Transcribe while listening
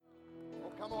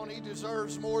Come on, He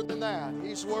deserves more than that.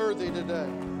 He's worthy today.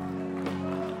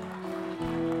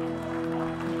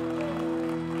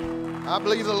 I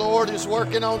believe the Lord is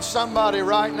working on somebody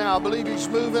right now. I believe He's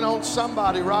moving on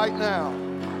somebody right now.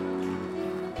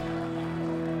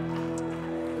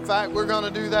 In fact, we're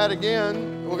going to do that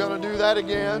again. We're going to do that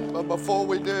again. But before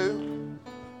we do,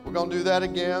 we're going to do that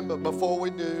again. But before we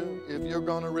do, if you're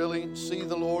going to really see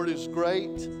the Lord is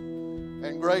great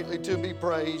and greatly to be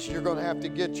praised, you're going to have to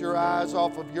get your eyes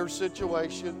off of your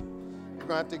situation. You're going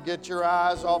to have to get your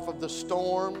eyes off of the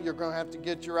storm. You're going to have to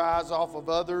get your eyes off of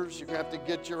others. You're going to have to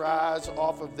get your eyes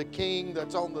off of the King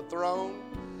that's on the throne.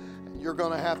 And you're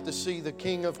going to have to see the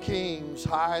King of Kings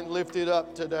high and lifted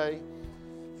up today.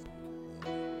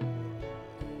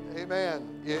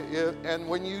 Amen. And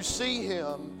when you see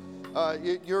Him,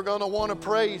 you're going to want to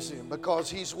praise Him because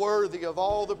He's worthy of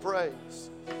all the praise.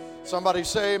 Somebody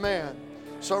say amen.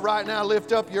 So right now,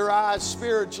 lift up your eyes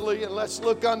spiritually and let's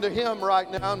look unto Him right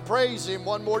now and praise Him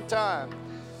one more time.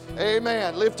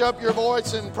 Amen. Lift up your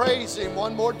voice and praise Him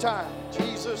one more time.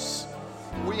 Jesus,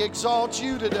 we exalt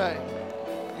You today.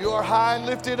 You are high and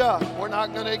lifted up. We're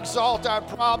not going to exalt our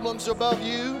problems above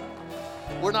You.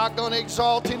 We're not going to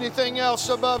exalt anything else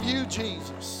above You,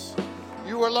 Jesus.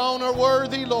 You alone are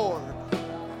worthy, Lord.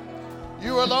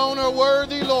 You alone are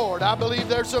worthy, Lord. I believe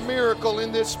there's a miracle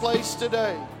in this place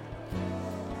today.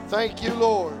 Thank You,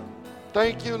 Lord.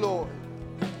 Thank You, Lord.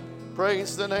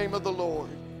 Praise the name of the Lord.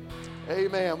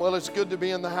 Amen. Well, it's good to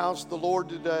be in the house of the Lord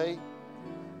today.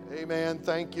 Amen.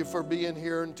 Thank you for being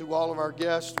here, and to all of our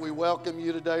guests, we welcome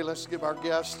you today. Let's give our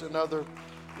guests another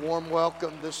warm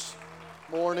welcome this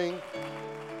morning.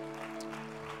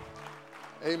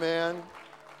 Amen.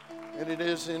 And it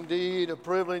is indeed a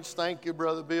privilege. Thank you,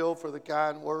 Brother Bill, for the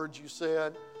kind words you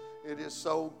said. It is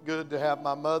so good to have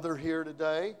my mother here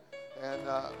today. And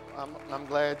I'm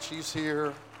glad she's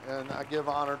here, and I give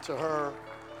honor to her.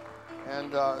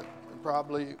 And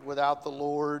probably without the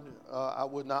Lord, I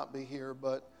would not be here,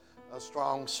 but a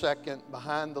strong second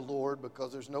behind the Lord,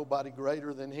 because there's nobody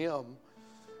greater than Him.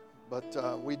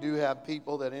 But we do have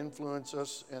people that influence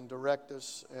us and direct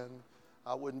us, and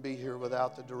I wouldn't be here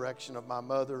without the direction of my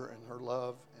mother and her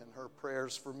love and her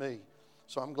prayers for me.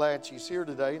 So I'm glad she's here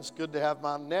today. It's good to have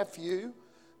my nephew.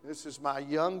 This is my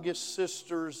youngest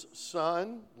sister's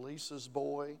son, Lisa's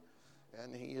boy,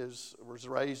 and he was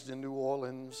raised in New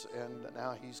Orleans, and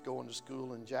now he's going to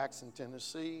school in Jackson,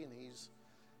 Tennessee, and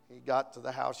he got to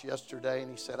the house yesterday,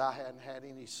 and he said, I hadn't had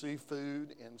any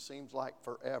seafood in seems like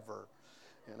forever,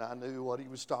 and I knew what he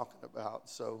was talking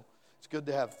about. So it's good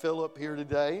to have Philip here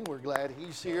today. We're glad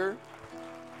he's here.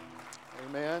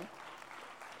 Amen.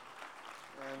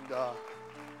 And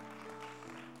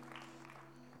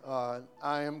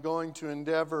I am going to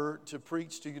endeavor to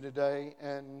preach to you today,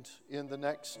 and in the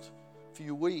next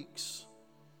few weeks,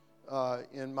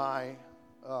 in my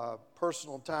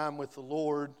personal time with the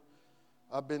Lord,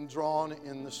 I've been drawn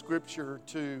in the Scripture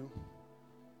to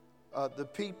the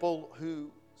people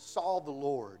who saw the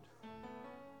Lord.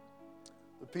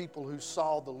 The people who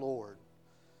saw the Lord.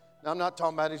 Now, I'm not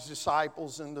talking about His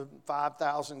disciples and the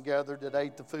 5,000 gathered that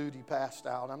ate the food He passed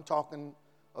out. I'm talking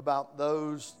about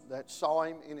those that saw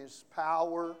Him in His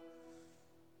power,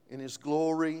 in His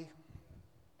glory.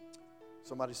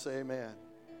 Somebody say amen.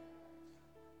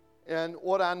 And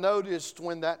what I noticed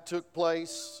when that took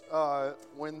place,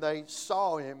 when they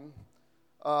saw Him,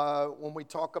 when we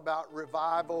talk about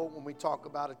revival, when we talk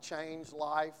about a changed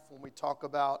life, when we talk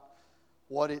about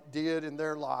what it did in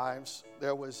their lives,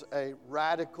 there was a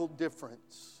radical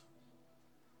difference.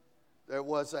 There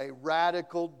was a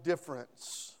radical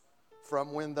difference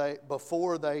from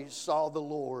before they saw the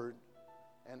Lord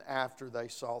and after they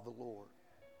saw the Lord.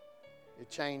 It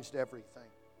changed everything.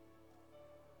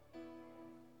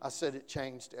 I said it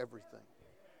changed everything.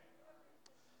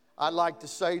 I'd like to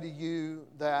say to you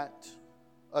that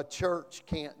a church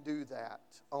can't do that.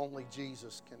 Only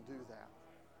Jesus can do that.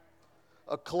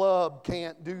 A club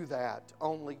can't do that.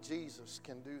 Only Jesus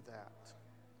can do that.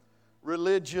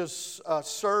 Religious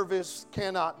service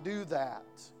cannot do that.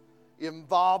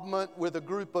 Involvement with a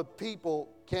group of people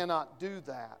cannot do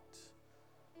that.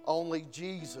 Only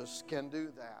Jesus can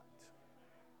do that.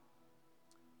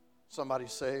 Somebody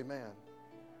say amen.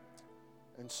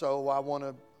 And so I want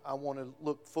to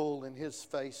look full in His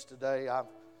face today.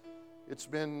 It's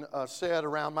been said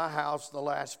around my house the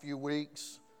last few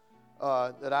weeks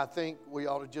that I think we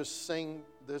ought to just sing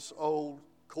this old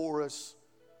chorus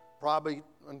probably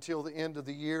until the end of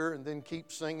the year, and then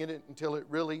keep singing it until it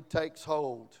really takes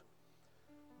hold.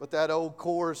 But that old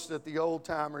chorus that the old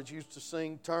timers used to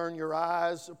sing, turn your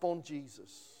eyes upon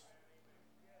Jesus,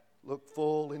 look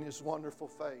full in His wonderful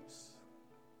face,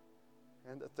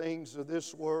 and the things of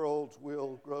this world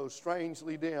will grow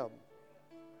strangely dim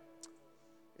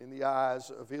in the eyes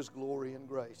of His glory and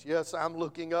grace. Yes, I'm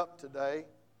looking up today,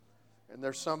 and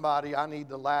there's somebody I need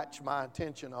to latch my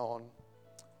attention on.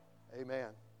 Amen.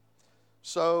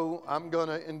 So I'm going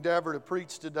to endeavor to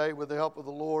preach today with the help of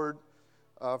the Lord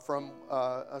from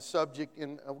a subject.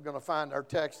 We're going to find our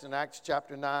text in Acts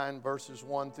chapter 9, verses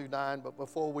 1 through 9. But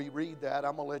before we read that,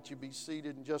 I'm going to let you be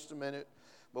seated in just a minute.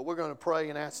 But we're going to pray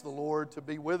and ask the Lord to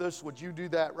be with us. Would you do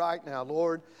that right now?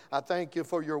 Lord, I thank you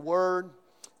for your word.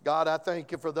 God, I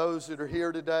thank you for those that are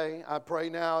here today. I pray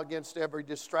now against every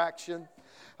distraction.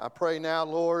 I pray now,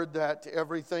 Lord, that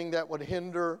everything that would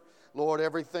hinder, Lord,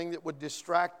 everything that would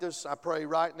distract us, I pray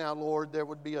right now, Lord, there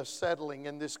would be a settling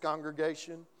in this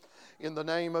congregation. In the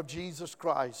name of Jesus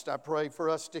Christ, I pray for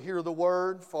us to hear the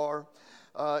word, for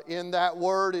in that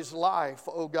word is life,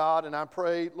 oh God. And I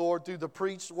pray, Lord, through the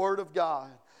preached word of God,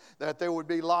 that there would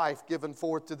be life given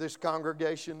forth to this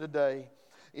congregation today.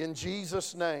 In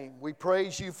Jesus' name, we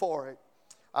praise you for it.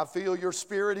 I feel your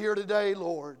spirit here today,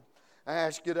 Lord. I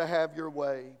ask you to have your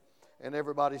way. And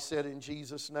everybody said in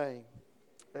Jesus' name.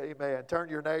 Amen. Turn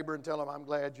to your neighbor and tell him, I'm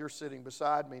glad you're sitting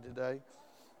beside me today.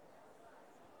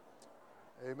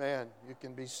 Amen. You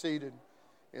can be seated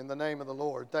in the name of the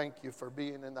Lord. Thank you for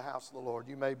being in the house of the Lord.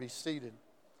 You may be seated.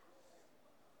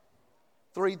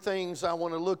 3 things I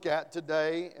want to look at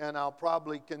today, and I'll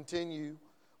probably continue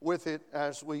with it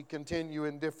as we continue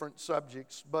in different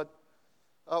subjects. But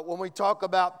when we talk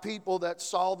about people that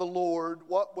saw the Lord,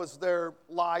 what was their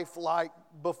life like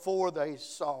before they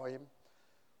saw Him?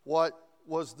 What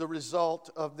was the result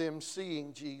of them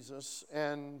seeing Jesus?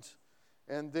 And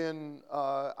then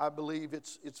I believe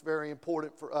it's very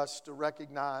important for us to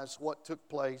recognize what took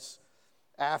place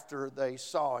after they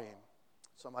saw Him.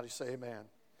 Somebody say amen.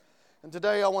 And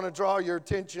today I want to draw your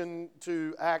attention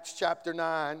to Acts chapter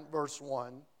 9, verse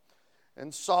 1.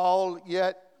 And Saul,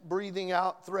 yet breathing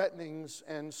out threatenings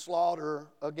and slaughter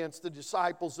against the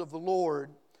disciples of the Lord,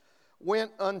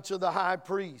 went unto the high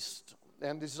priest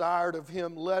and desired of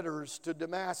him letters to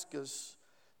Damascus,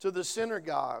 to the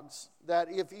synagogues, that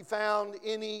if he found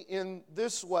any in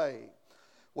this way,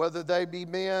 whether they be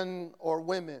men or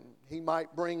women, he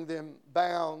might bring them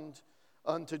bound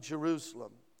unto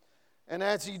Jerusalem. And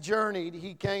as he journeyed,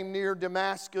 he came near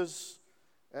Damascus,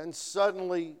 and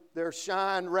suddenly there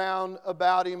shined round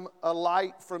about him a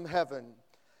light from heaven.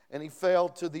 And he fell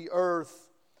to the earth,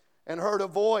 and heard a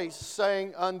voice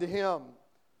saying unto him,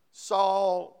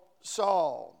 Saul,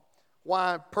 Saul,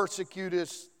 why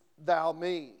persecutest thou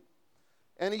me?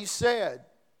 And he said,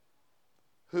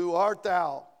 Who art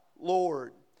thou,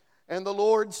 Lord? And the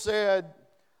Lord said,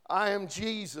 I am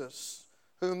Jesus,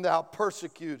 whom thou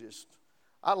persecutest.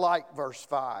 I like verse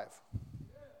 5.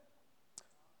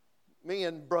 Me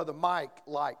and Brother Mike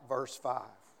like verse 5.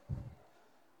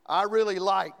 I really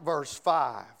like verse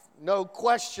 5. No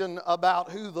question about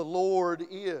who the Lord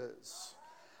is.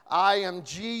 I am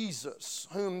Jesus,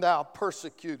 whom thou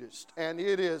persecutest, and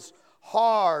it is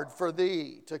hard for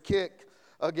thee to kick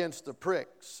against the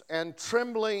pricks. And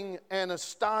trembling and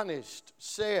astonished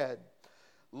said,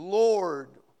 Lord,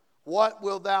 what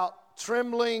wilt thou?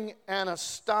 Trembling and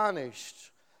astonished.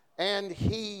 And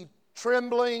he,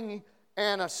 trembling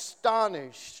and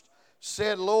astonished,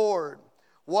 said, Lord,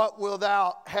 what wilt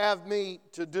thou have me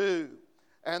to do?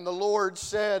 And the Lord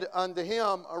said unto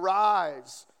him,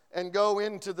 Arise, and go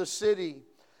into the city,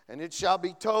 and it shall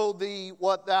be told thee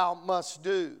what thou must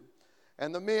do.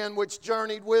 And the men which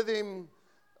journeyed with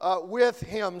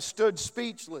him stood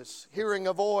speechless, hearing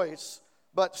a voice,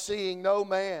 but seeing no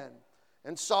man.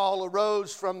 And Saul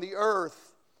arose from the earth,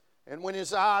 and when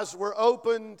his eyes were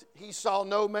opened, he saw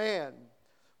no man.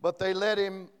 But they led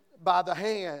him by the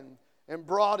hand and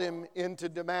brought him into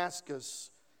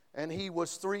Damascus. And he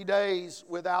was 3 days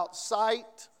without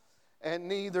sight, and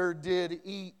neither did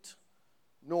eat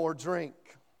nor drink.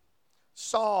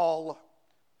 Saul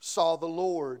saw the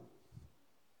Lord.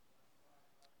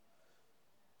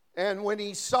 And when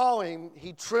he saw him,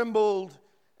 he trembled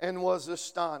and was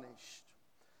astonished.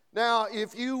 Now,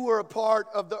 if you were a part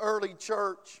of the early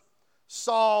church,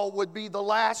 Saul would be the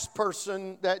last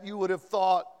person that you would have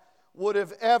thought would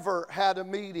have ever had a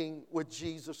meeting with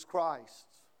Jesus Christ.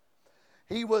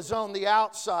 He was on the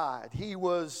outside. He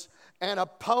was an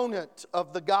opponent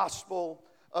of the gospel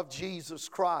of Jesus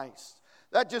Christ.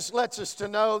 That just lets us to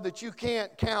know that you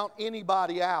can't count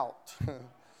anybody out.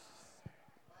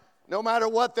 No matter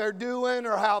what they're doing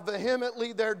or how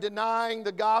vehemently they're denying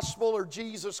the gospel or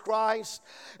Jesus Christ,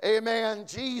 amen,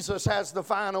 Jesus has the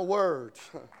final word.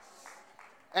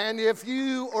 And if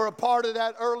you are a part of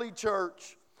that early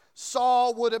church,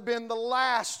 Saul would have been the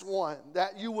last one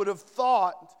that you would have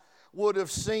thought would have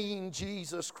seen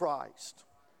Jesus Christ.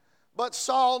 But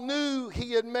Saul knew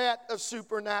he had met a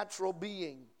supernatural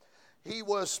being. He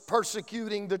was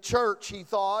persecuting the church, he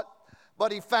thought,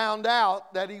 but he found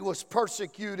out that he was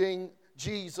persecuting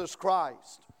Jesus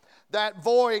Christ. That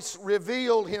voice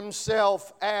revealed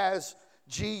himself as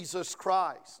Jesus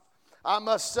Christ. I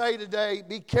must say today,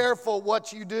 be careful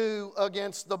what you do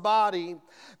against the body.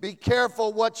 Be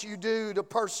careful what you do to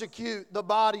persecute the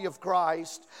body of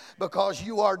Christ, because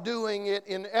you are doing it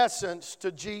in essence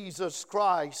to Jesus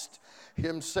Christ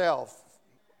himself.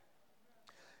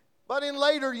 But in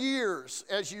later years,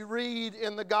 as you read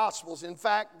in the Gospels, in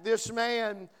fact, this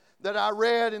man that I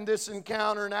read in this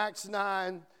encounter in Acts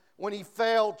 9, when he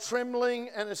fell trembling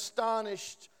and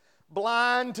astonished,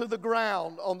 blind to the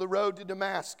ground on the road to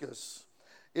Damascus,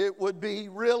 it would be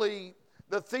really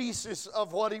the thesis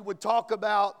of what he would talk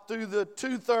about through the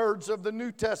 2/3 of the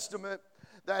New Testament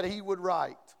that he would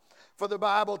write. For the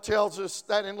Bible tells us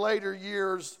that in later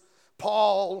years,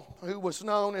 Paul, who was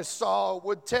known as Saul,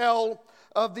 would tell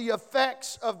of the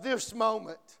effects of this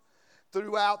moment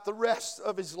throughout the rest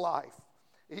of his life.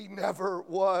 He never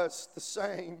was the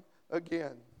same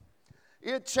again.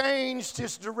 It changed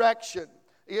his direction.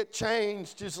 It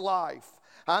changed his life.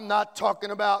 I'm not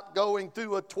talking about going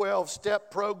through a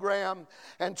 12-step program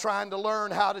and trying to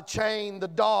learn how to chain the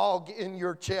dog in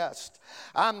your chest.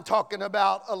 I'm talking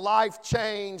about a life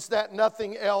change that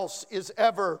nothing else is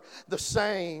ever the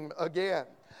same again.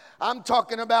 I'm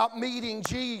talking about meeting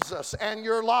Jesus and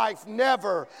your life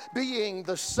never being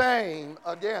the same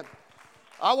again.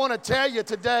 I want to tell you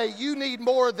today, you need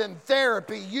more than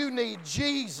therapy. You need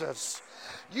Jesus.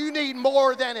 You need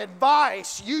more than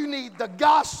advice. You need the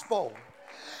gospel.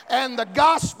 And the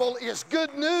gospel is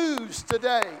good news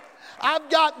today. I've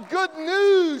got good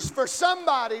news for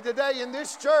somebody today in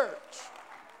this church.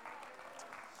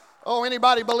 Oh,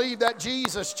 anybody believe that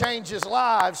Jesus changes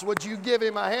lives? Would you give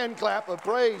him a hand clap of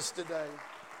praise today?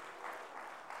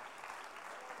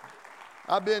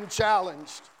 I've been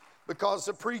challenged because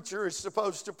the preacher is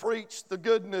supposed to preach the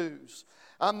good news.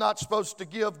 I'm not supposed to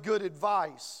give good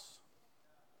advice.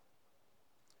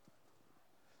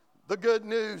 The good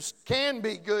news can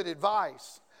be good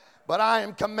advice, but I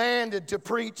am commanded to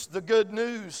preach the good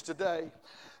news today.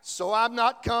 So I've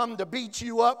not come to beat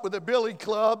you up with a billy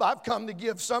club. I've come to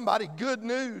give somebody good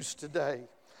news today.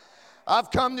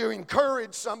 I've come to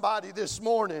encourage somebody this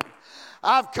morning.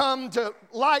 I've come to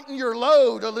lighten your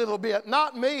load a little bit.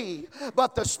 Not me,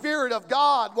 but the Spirit of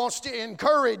God wants to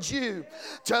encourage you,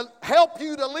 to help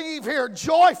you to leave here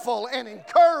joyful and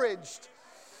encouraged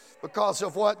because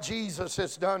of what Jesus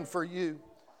has done for you.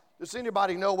 Does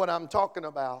anybody know what I'm talking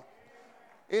about?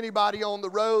 Anybody on the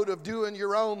road of doing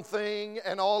your own thing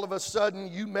and all of a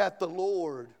sudden you met the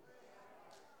Lord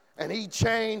and He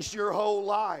changed your whole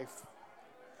life?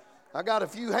 I got a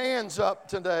few hands up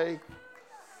today.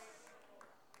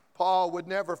 Paul would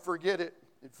never forget it.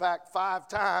 In fact, 5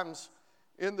 times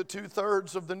in the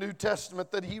 2/3 of the New Testament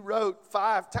that he wrote,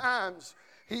 5 times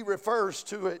he refers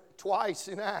to it, twice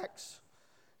in Acts.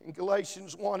 In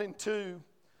Galatians 1 and 2,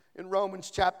 in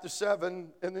Romans chapter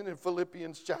 7, and then in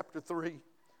Philippians chapter 3.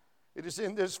 It is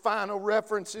in this final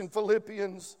reference in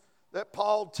Philippians that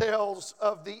Paul tells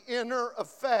of the inner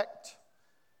effect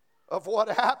of what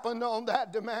happened on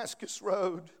that Damascus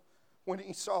road when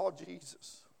he saw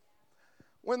Jesus.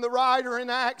 When the writer in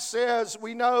Acts says,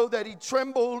 we know that he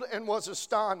trembled and was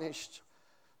astonished.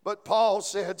 But Paul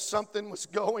said something was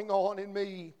going on in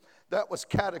me that was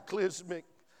cataclysmic.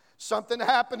 Something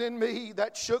happened in me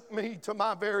that shook me to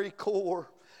my very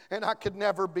core, and I could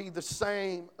never be the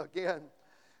same again.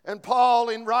 And Paul,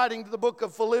 in writing the book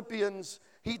of Philippians,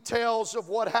 he tells of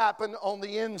what happened on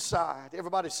the inside.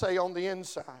 Everybody say on the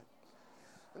inside.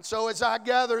 And so as I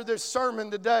gather this sermon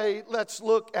today, let's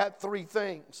look at 3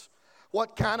 things.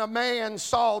 What kind of man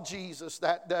saw Jesus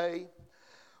that day?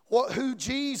 Who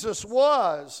Jesus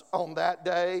was on that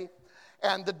day,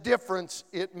 and the difference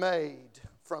it made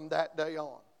from that day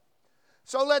on.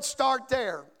 So let's start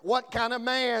there. What kind of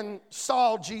man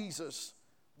saw Jesus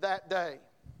that day?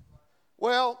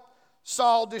 Well,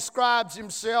 Saul describes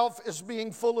himself as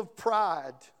being full of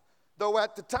pride, though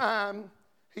at the time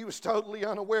he was totally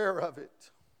unaware of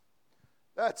it.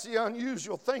 That's the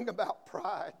unusual thing about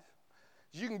pride.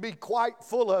 You can be quite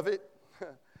full of it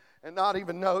and not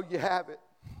even know you have it.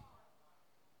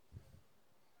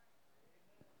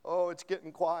 Oh, it's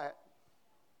getting quiet.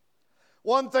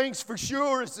 One thing's for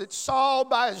sure is that Saul,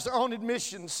 by his own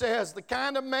admission, says the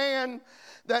kind of man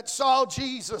that saw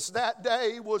Jesus that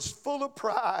day was full of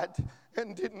pride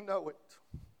and didn't know it.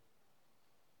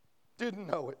 Didn't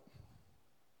know it.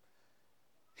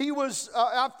 He was,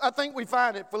 I think we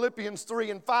find it, Philippians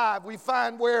 3 and 5, we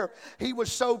find where he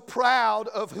was so proud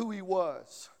of who he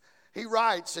was. He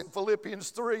writes in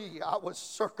Philippians 3, I was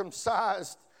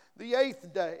circumcised the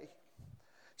 8th day.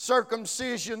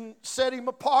 Circumcision set him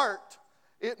apart.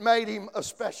 It made him a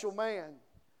special man.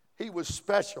 He was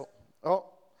special. Oh,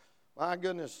 my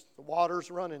goodness, the water's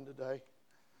running today.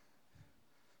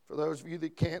 For those of you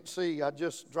that can't see, I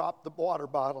just dropped the water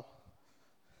bottle.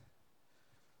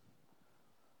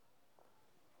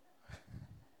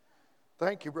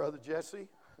 Thank you, Brother Jesse.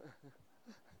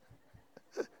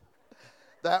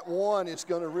 That one is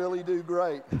going to really do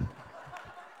great.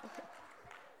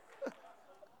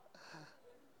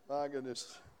 My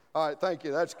goodness. All right, thank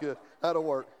you. That's good. That'll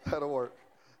work. That'll work.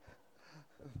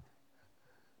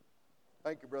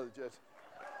 Thank you, Brother Jesse.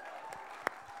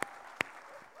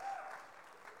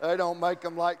 They don't make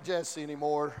them like Jesse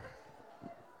anymore.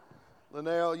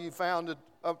 Linnell, you found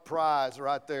a prize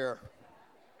right there.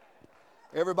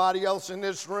 Everybody else in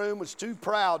this room was too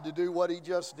proud to do what he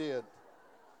just did.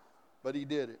 But he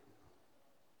did it.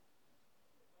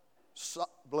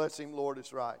 Bless him, Lord,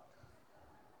 it's right.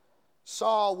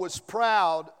 Saul was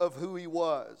proud of who he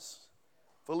was.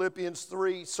 Philippians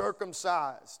 3,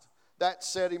 circumcised. That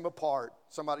set him apart.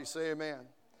 Somebody say amen.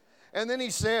 And then he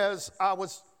says,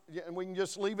 and we can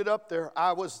just leave it up there,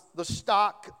 I was the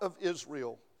stock of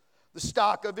Israel. The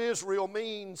stock of Israel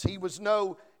means he was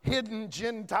no hidden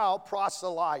Gentile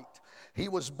proselyte. He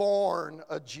was born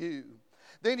a Jew.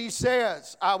 Then he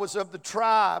says, I was of the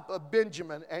tribe of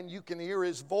Benjamin, and you can hear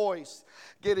his voice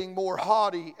getting more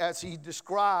haughty as he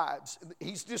describes.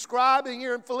 He's describing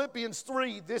here in Philippians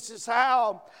 3, this is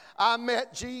how I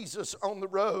met Jesus on the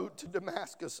road to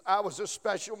Damascus. I was a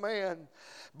special man,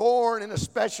 born in a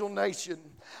special nation.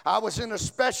 I was in a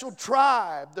special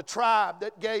tribe, the tribe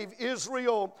that gave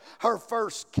Israel her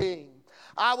first king.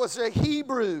 I was a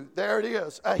Hebrew, there it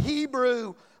is, a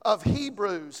Hebrew of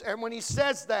Hebrews. And when he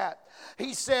says that,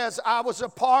 he says, I was a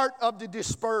part of the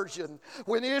dispersion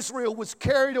when Israel was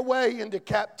carried away into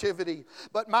captivity.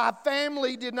 But my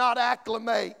family did not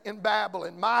acclimate in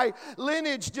Babylon. My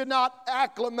lineage did not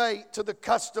acclimate to the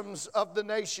customs of the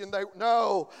nation.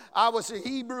 No, I was a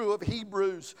Hebrew of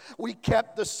Hebrews. We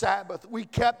kept the Sabbath. We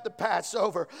kept the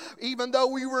Passover. Even though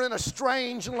we were in a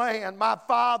strange land, my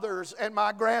fathers and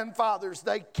my grandfathers,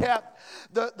 they kept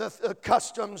the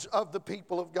customs of the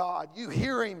people of God. You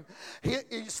hear him.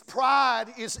 His pride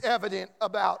is evident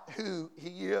about who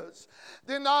he is.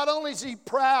 Then not only is he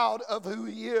proud of who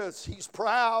he is, he's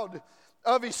proud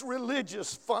of his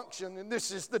religious function. And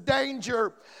this is the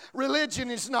danger. Religion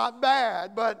is not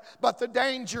bad, but the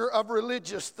danger of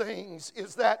religious things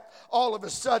is that all of a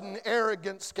sudden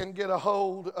arrogance can get a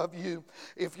hold of you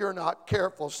if you're not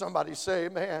careful. Somebody say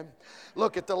amen.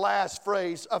 Look at the last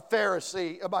phrase, a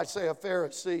Pharisee. Everybody say a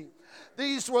Pharisee.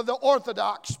 These were the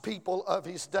Orthodox people of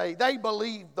his day. They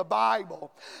believed the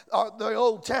Bible, the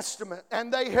Old Testament,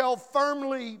 and they held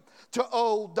firmly to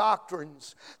old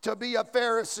doctrines. To be a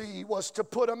Pharisee was to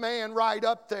put a man right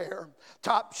up there,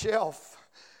 top shelf,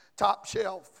 top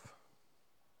shelf,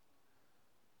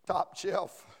 top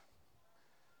shelf.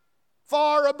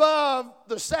 Far above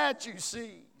the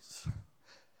Sadducees,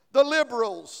 the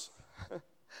liberals,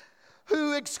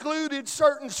 who excluded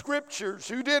certain scriptures,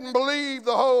 who didn't believe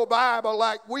the whole Bible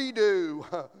like we do.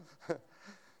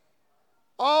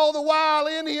 All the while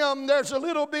in him, there's a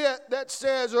little bit that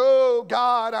says, oh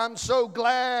God, I'm so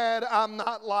glad I'm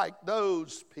not like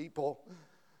those people.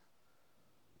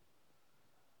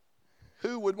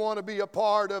 Who would want to be a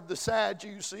part of the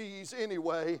Sadducees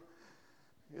anyway?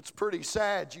 It's pretty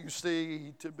sad, you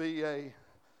see, to be a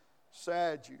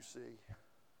Sadducee.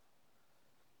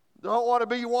 Don't want to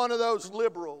be one of those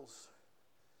liberals.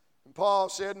 And Paul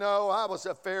said, no, I was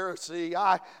a Pharisee.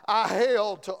 I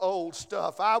held to old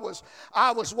stuff. I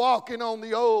was walking on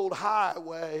the old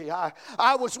highway.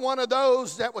 I was one of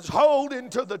those that was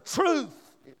holding to the truth.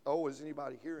 Oh, is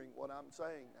anybody hearing what I'm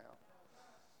saying now?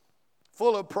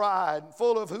 Full of pride,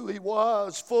 full of who he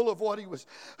was, full of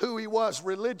who he was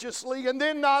religiously. And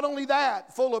then not only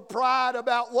that, full of pride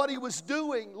about what he was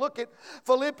doing. Look at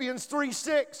Philippians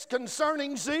 3:6,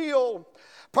 concerning zeal,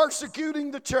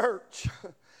 persecuting the church.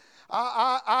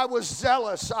 I was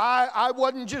zealous. I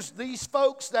wasn't just these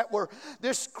folks that were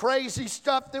this crazy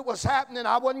stuff that was happening.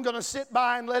 I wasn't going to sit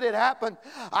by and let it happen.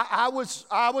 I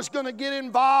was going to get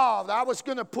involved. I was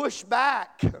going to push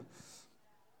back.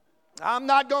 I'm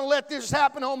not going to let this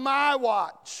happen on my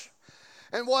watch.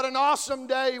 And what an awesome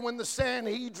day when the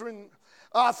Sanhedrin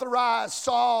authorized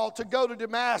Saul to go to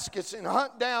Damascus and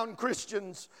hunt down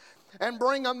Christians and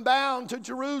bring them bound to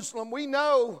Jerusalem. We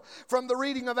know from the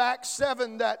reading of Acts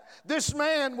 7 that this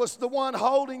man was the one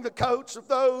holding the coats of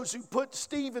those who put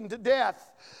Stephen to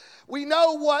death. We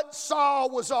know what Saul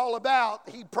was all about.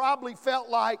 He probably felt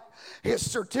like his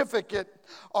certificate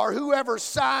or whoever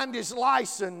signed his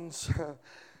license,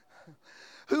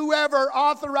 whoever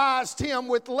authorized him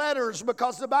with letters,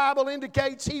 because the Bible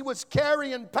indicates he was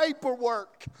carrying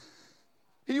paperwork.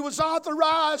 He was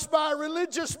authorized by a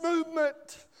religious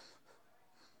movement.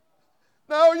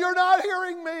 No, you're not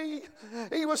hearing me.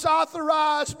 He was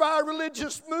authorized by a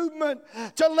religious movement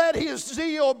to let his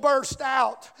zeal burst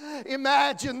out.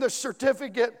 Imagine the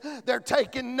certificate. They're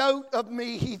taking note of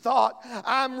me. He thought,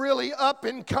 I'm really up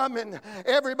and coming.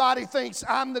 Everybody thinks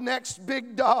I'm the next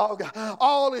big dog.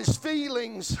 All his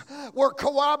feelings were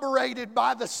corroborated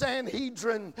by the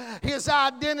Sanhedrin. His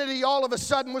identity all of a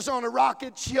sudden was on a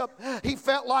rocket ship. He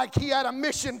felt like he had a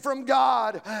mission from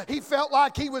God. He felt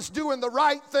like he was doing the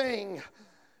right thing.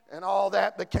 And all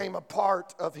that became a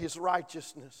part of his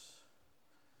righteousness.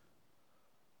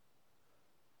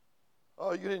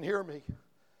 Oh, you didn't hear me.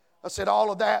 I said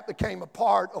all of that became a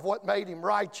part of what made him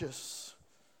righteous.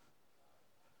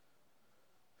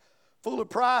 Full of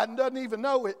pride and doesn't even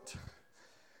know it.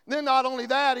 Then not only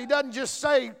that, he doesn't just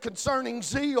say concerning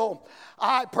zeal,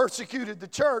 I persecuted the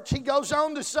church. He goes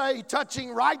on to say,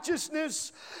 touching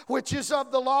righteousness, which is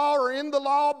of the law or in the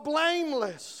law,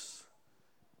 blameless.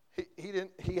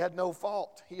 He had no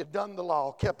fault. He had done the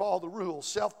law, kept all the rules,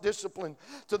 self-discipline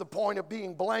to the point of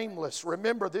being blameless.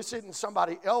 Remember, this isn't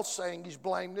somebody else saying he's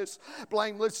blameless.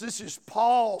 This is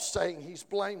Paul saying he's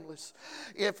blameless.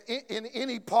 If in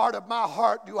any part of my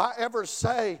heart do I ever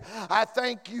say, I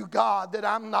thank you, God, that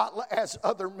I'm not as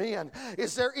other men?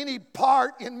 Is there any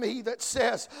part in me that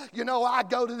says, you know, I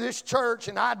go to this church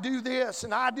and I do this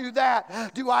and I do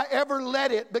that? Do I ever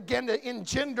let it begin to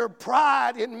engender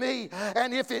pride in me?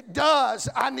 And if it does,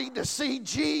 I need to see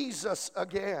Jesus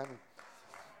again.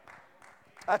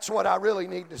 That's what I really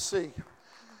need to see.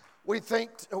 We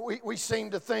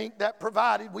seem to think that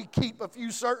provided we keep a few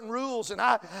certain rules, and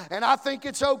I think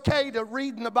it's okay to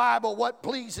read in the Bible what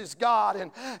pleases God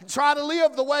and try to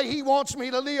live the way He wants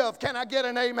me to live. Can I get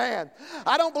an amen?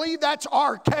 I don't believe that's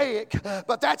archaic,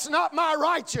 but that's not my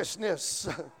righteousness.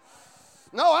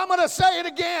 No, I'm going to say it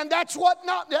again. That's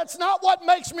not what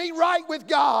makes me right with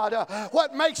God.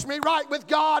 What makes me right with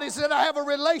God is that I have a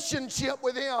relationship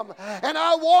with Him, and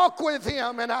I walk with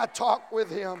Him, and I talk with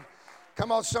Him.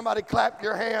 Come on, somebody clap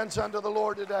your hands unto the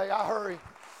Lord today. I hurry.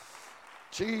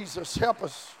 Jesus, help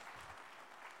us.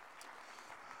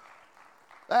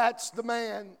 That's the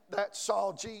man that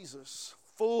saw Jesus,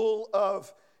 full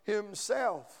of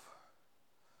himself.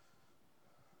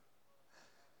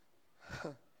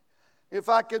 If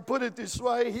I could put it this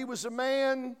way, he was a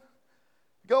man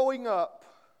going up.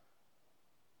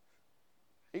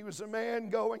 He was a man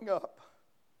going up.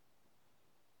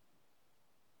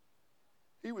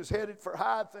 He was headed for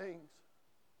high things.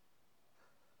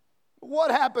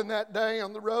 What happened that day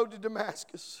on the road to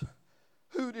Damascus?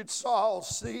 Who did Saul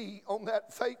see on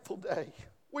that fateful day?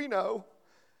 We know.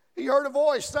 He heard a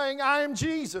voice saying, I am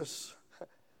Jesus.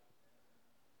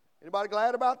 Anybody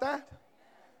glad about that?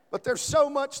 But there's so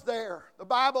much there. The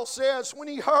Bible says when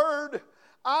he heard,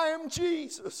 I am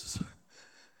Jesus,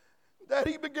 that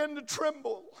he began to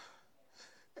tremble.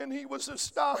 And he was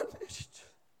astonished.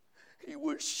 He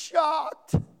was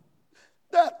shocked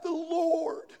that the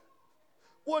Lord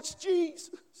was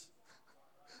Jesus.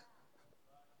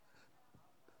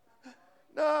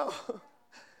 No,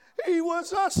 he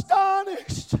was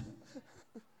astonished.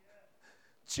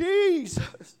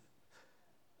 Jesus.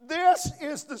 This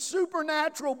is the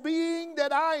supernatural being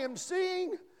that I am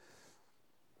seeing.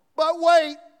 But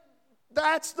wait,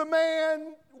 that's the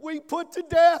man we put to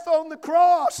death on the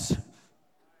cross.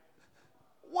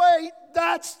 Wait,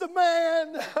 that's the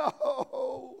man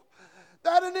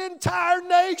that an entire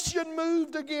nation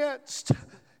moved against.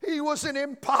 He was an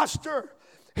imposter.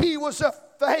 He was a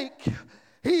fake.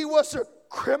 He was a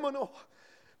criminal.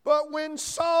 But when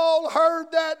Saul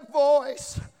heard that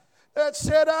voice that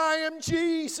said, I am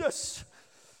Jesus,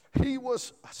 he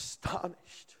was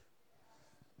astonished.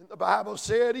 And the Bible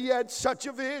said he had such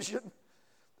a vision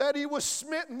that he was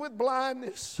smitten with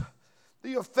blindness.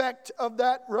 The effect of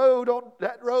that road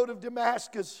of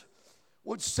Damascus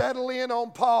would settle in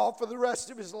on Paul for the rest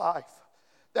of his life.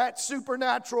 That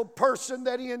supernatural person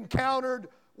that he encountered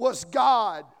was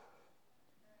God.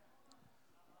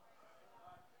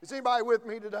 Is anybody with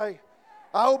me today?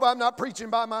 I hope I'm not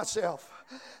preaching by myself.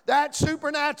 That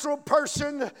supernatural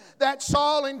person that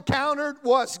Saul encountered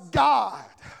was God.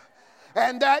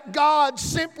 and that God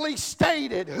simply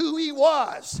stated who He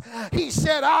was. He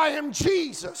said, I am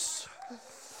Jesus.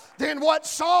 Then what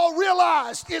Saul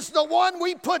realized is the one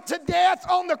we put to death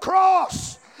on the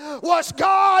cross was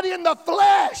God in the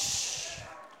flesh.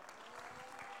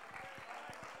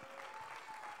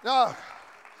 Now,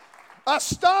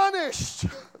 astonished,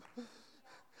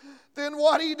 then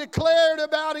what he declared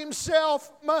about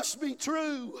himself must be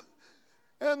true.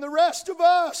 And the rest of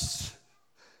us,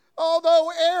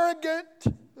 although arrogant,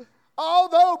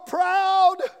 although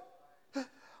proud,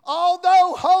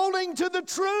 although holding to the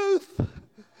truth,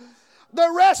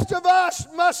 the rest of us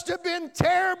must have been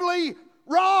terribly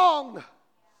wrong.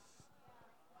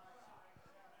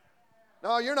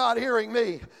 No, you're not hearing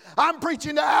me. I'm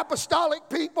preaching to apostolic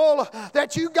people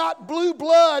that you got blue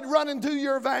blood running through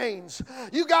your veins.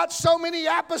 You got so many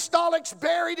apostolics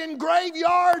buried in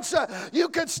graveyards, you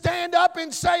could stand up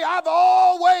and say, I've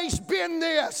always been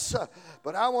this.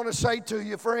 But I want to say to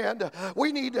you, friend,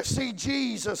 we need to see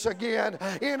Jesus again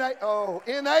in a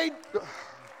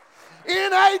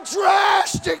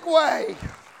drastic way.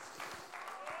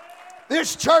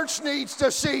 This church needs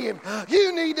to see Him.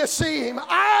 You need to see Him.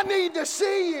 I need to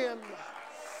see Him.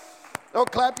 Don't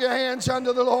clap your hands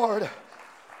unto the Lord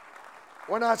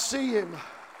when I see Him.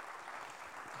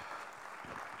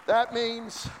 That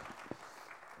means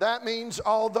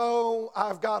although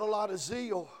I've got a lot of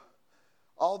zeal,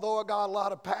 although I got a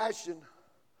lot of passion,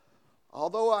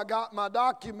 although I got my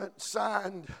document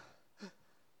signed,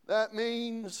 that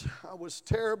means I was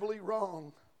terribly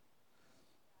wrong.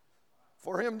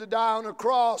 For Him to die on a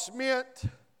cross meant,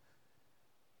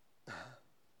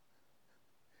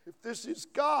 if this is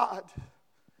God,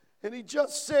 and He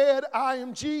just said, I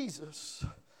am Jesus,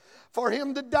 for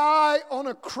Him to die on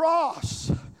a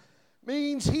cross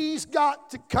means He's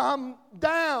got to come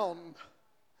down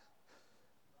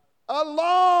a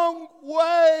long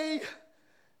way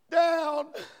down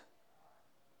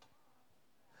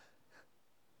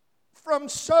from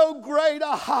so great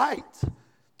a height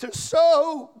to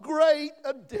so great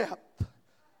a depth.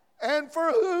 And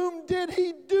for whom did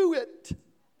He do it?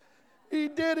 He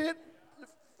did it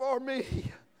for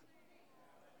me.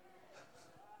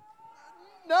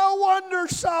 No wonder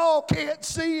Saul can't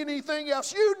see anything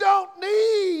else. You don't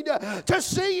need to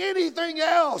see anything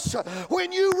else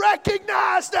when you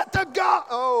recognize that the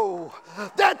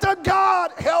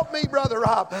God, help me, Brother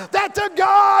Rob, that the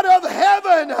God of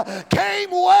heaven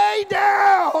came way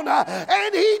down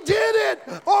and He did it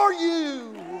for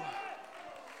you.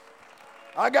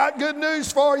 I got good news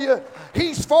for you.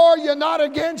 He's for you, not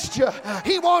against you.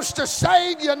 He wants to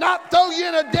save you, not throw you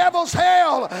in a devil's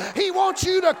hell. He wants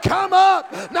you to come up,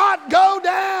 not go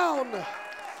down.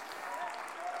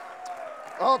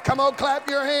 Oh, come on, clap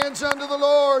your hands unto the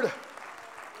Lord.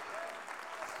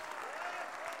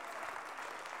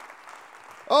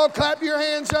 Oh, clap your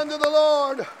hands unto the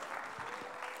Lord.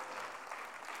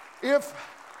 If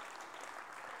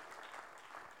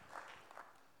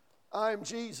I'm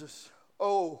Jesus,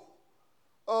 oh,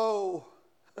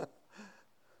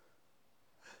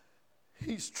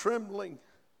 he's trembling.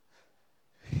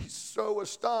 He's so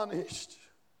astonished.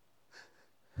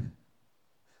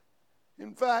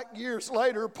 In fact, years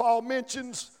later, Paul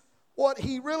mentions what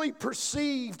he really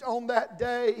perceived on that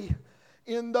day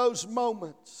in those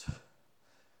moments.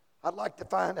 I'd like to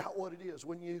find out what it is,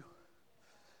 wouldn't you?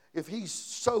 If he's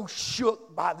so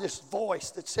shook by this voice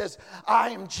that says, I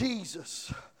am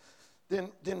Jesus,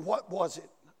 then what was it,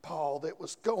 Paul, that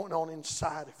was going on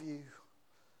inside of you?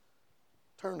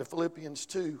 Turn to Philippians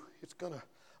 2. It's going to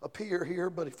appear here,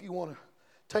 but if you want to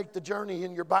take the journey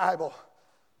in your Bible,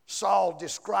 Saul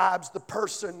describes the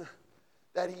person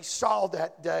that he saw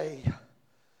that day.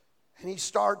 And he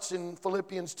starts in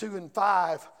Philippians 2 and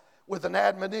 5 with an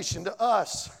admonition to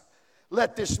us.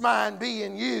 Let this mind be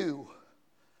in you.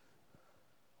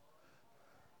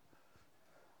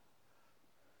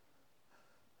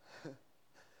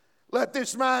 Let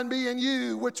this mind be in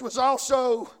you, which was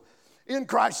also in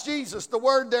Christ Jesus. The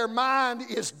word there, mind,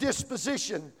 is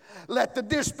disposition. Let the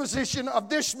disposition of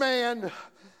this man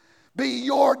be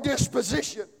your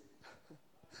disposition.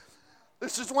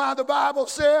 This is why the Bible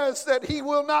says that He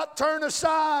will not turn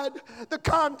aside the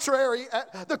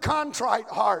contrite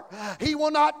heart. He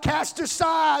will not cast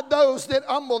aside those that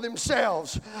humble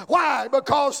themselves. Why?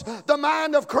 Because the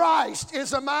mind of Christ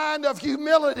is a mind of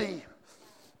humility.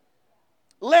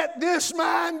 Let this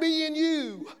mind be in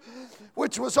you,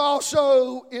 which was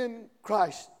also in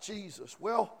Christ Jesus.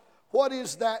 Well, what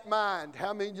is that mind?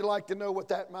 How many of you like to know what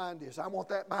that mind is? I want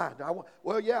that mind.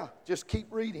 Well, yeah, just keep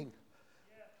reading.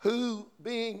 Who,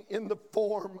 being in the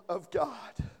form of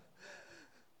God,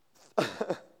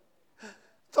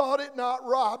 thought thought it not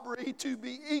robbery to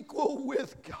be equal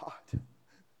with God.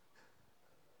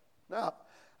 Now,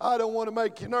 I don't want to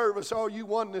make you nervous, all you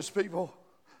oneness people.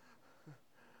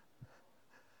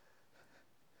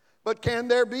 But can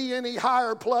there be any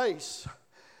higher place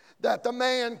that the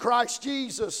man Christ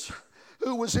Jesus,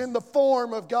 who was in the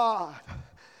form of God,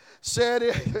 said,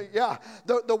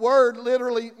 the word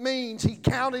literally means he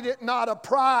counted it not a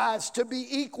prize to be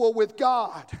equal with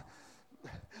God.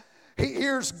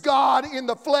 Here's God in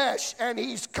the flesh, and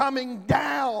he's coming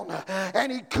down,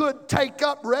 and he could take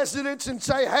up residence and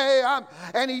say, hey,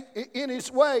 and he, in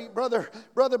his way,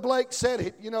 Brother Blake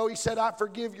said, he said, I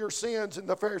forgive your sins. And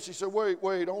the Pharisee said,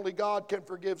 wait, only God can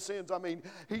forgive sins. I mean,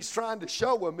 he's trying to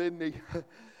show them, isn't he?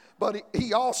 But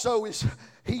he also is,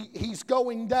 he's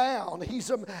going down. He's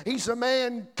a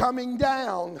man coming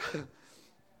down.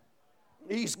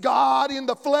 He's God in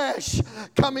the flesh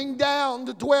coming down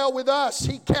to dwell with us.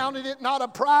 He counted it not a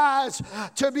prize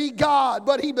to be God,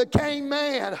 but he became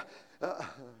man.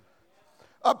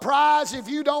 A prize, if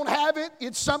you don't have it,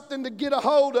 it's something to get a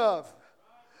hold of.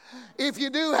 If you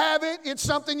do have it, it's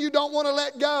something you don't want to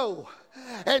let go.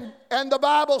 And the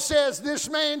Bible says this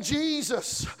man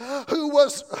Jesus, who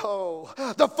was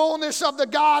the fullness of the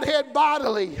Godhead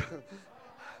bodily,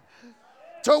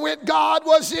 to wit, God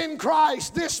was in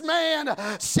Christ. This man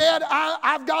said,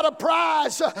 I've got a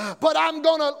prize, but I'm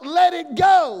going to let it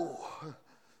go.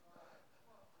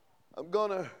 I'm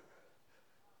going to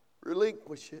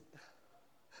relinquish it.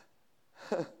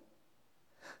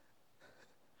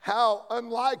 How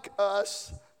unlike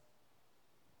us.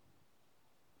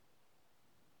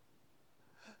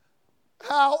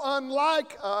 How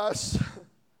unlike us.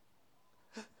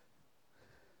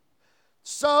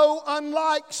 So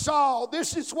unlike Saul.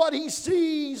 This is what he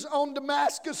sees on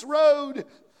Damascus Road.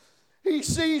 He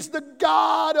sees the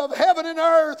God of heaven and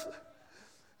earth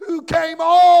who came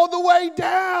all the way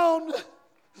down.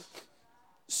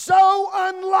 So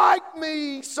unlike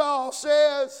me, Saul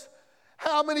says.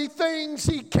 How many things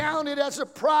he counted as a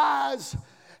prize.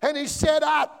 And he said,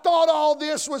 I thought all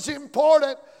this was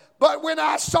important. But when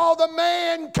I saw the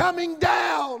man coming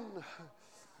down,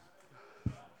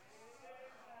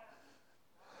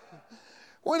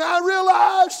 when I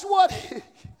realized what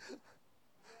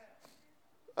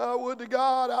I would to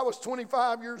God, I was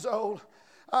 25 years old.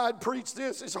 I'd preached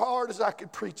this as hard as I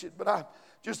could preach it, but I'm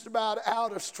just about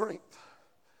out of strength.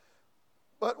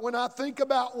 But when I think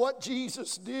about what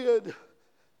Jesus did,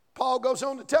 Paul goes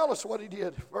on to tell us what he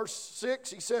did. Verse 6,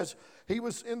 he says he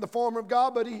was in the form of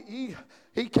God, but he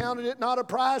counted it not a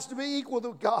prize to be equal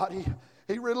to God.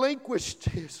 He relinquished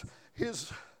his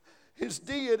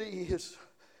deity.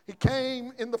 He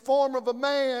came in the form of a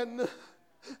man.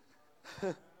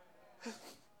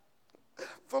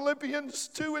 Philippians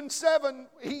 2:7,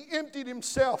 he emptied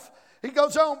himself. He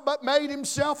goes on, but made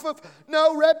himself of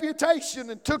no reputation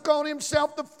and took on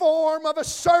himself the form of a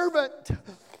servant.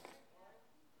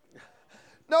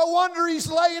 No wonder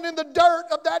he's laying in the dirt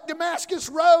of that Damascus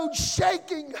road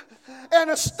shaking and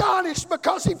astonished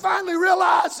because he finally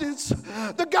realizes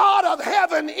the God of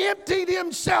heaven emptied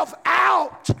himself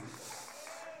out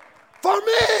for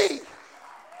me.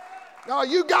 No,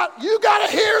 you got to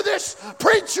hear this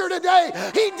preacher today.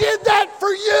 He did that for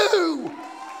you.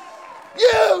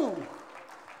 You.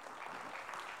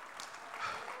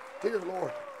 Dear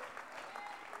Lord.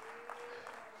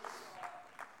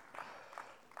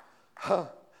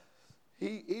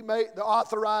 He made, the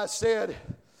authorized said,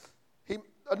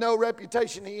 no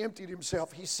reputation, he emptied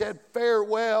himself. He said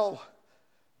farewell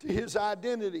to his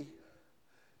identity,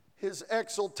 his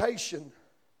exaltation.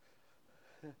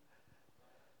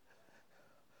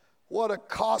 What a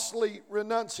costly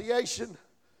renunciation.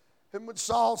 And when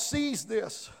Saul sees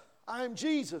this, I am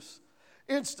Jesus,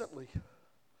 instantly.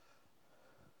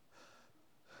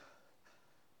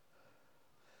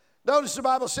 Notice the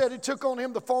Bible said he took on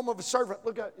him the form of a servant.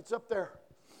 Look at it, it's up there.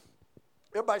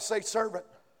 Everybody say servant.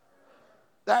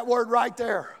 That word right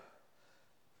there.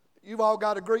 You've all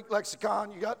got a Greek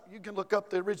lexicon. You can look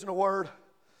up the original word.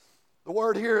 The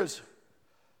word here is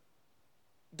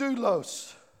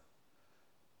doulos.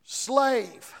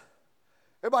 Slave.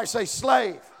 Everybody say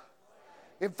slave.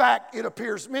 In fact, it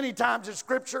appears many times in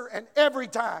Scripture, and every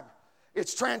time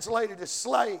it's translated as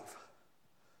slave.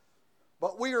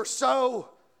 But we are so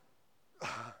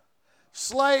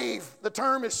slave, the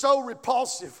term is so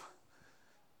repulsive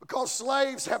because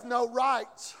slaves have no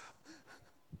rights.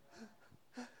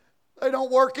 They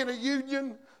don't work in a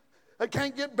union. They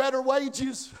can't get better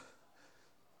wages.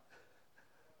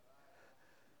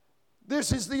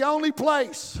 This is the only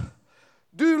place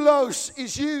doulos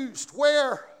is used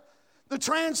where the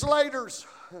translators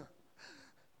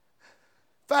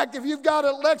fact, if you've got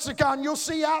a lexicon, you'll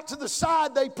see out to the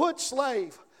side they put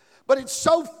slave. But it's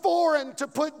so foreign to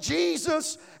put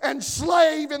Jesus and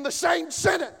slave in the same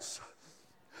sentence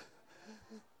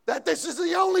that this is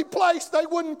the only place they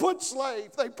wouldn't put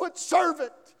slave. They put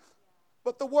servant,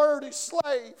 but the word is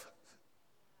slave.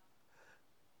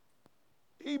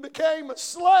 He became a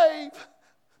slave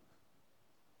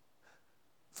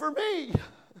for me.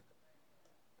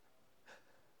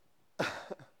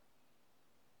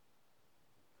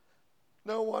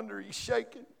 No wonder he's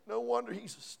shaken. No wonder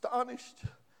he's astonished.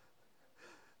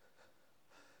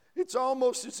 It's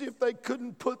almost as if they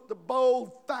couldn't put the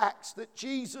bold facts that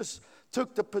Jesus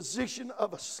took the position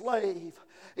of a slave.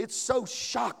 It's so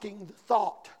shocking, the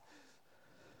thought.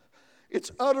 It's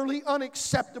utterly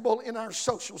unacceptable in our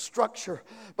social structure.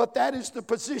 But that is the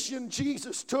position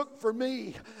Jesus took for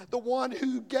me, the one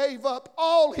who gave up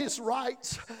all his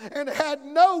rights and had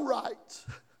no rights.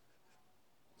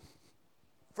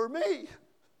 For me.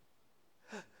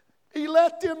 He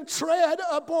let them tread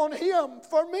upon him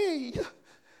for me.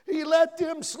 He let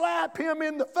them slap him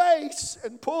in the face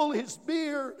and pull his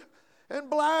beard and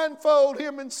blindfold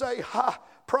him and say, "Ha,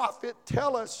 prophet,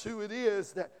 tell us who it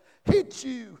is that hit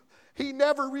you." He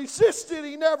never resisted.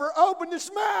 He never opened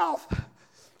his mouth.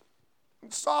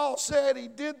 And Saul said he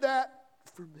did that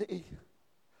for me.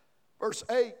 Verse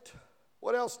 8,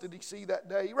 what else did he see that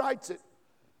day? He writes it.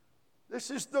 This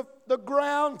is the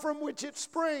ground from which it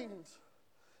springs.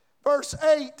 Verse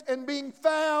 8, and being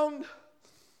found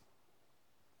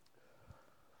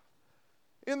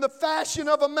in the fashion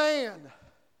of a man,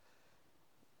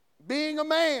 being a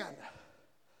man,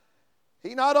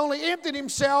 he not only emptied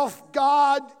himself,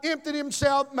 God emptied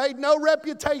himself, made no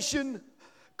reputation,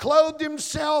 clothed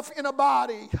himself in a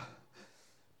body.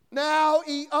 Now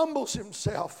he humbles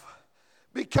himself,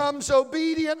 becomes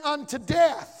obedient unto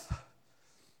death,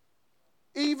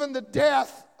 even the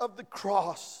death of the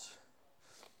cross.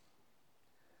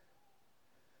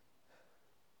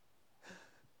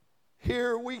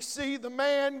 Here we see the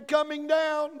man coming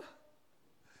down.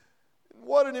 And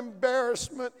what an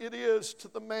embarrassment it is to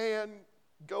the man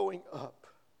going up.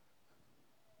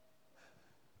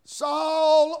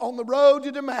 Saul on the road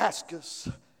to Damascus,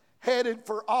 headed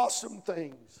for awesome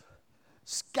things,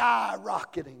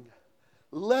 skyrocketing,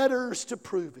 letters to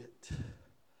prove it.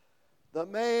 The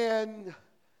man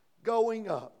going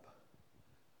up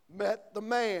met the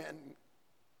man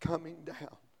coming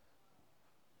down.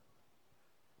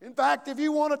 In fact, if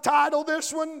you want to title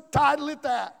this one, title it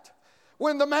that.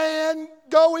 When the man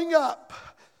going up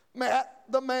met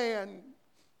the man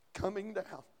coming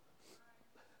down.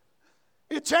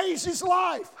 It changed his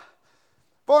life.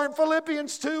 For in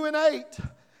Philippians 2 and 8,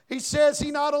 he says he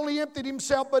not only emptied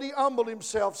himself, but he humbled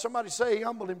himself. Somebody say he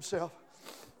humbled himself.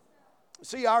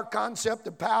 See, our concept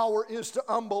of power is to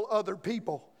humble other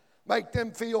people, make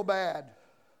them feel bad.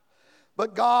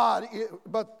 But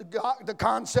the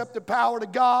concept of power to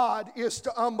God is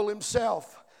to humble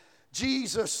himself.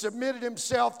 Jesus submitted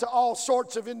himself to all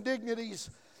sorts of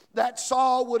indignities that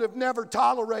Saul would have never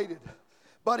tolerated.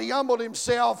 But he humbled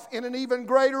himself in an even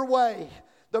greater way.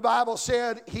 The Bible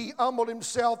said he humbled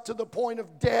himself to the point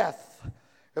of death.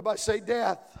 Everybody say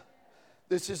death.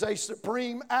 This is a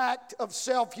supreme act of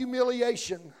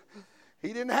self-humiliation. He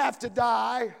didn't have to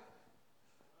die,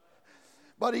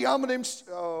 but he humbled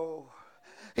himself.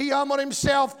 He humbled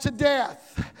himself to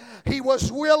death. He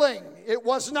was willing. It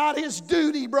was not his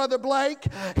duty, Brother Blake.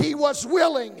 He was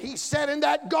willing. He said in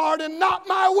that garden, "Not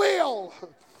my will."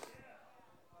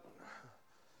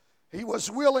 He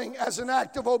was willing as an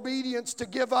act of obedience to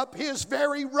give up his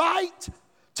very right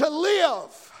to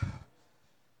live.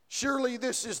 Surely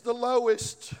this is the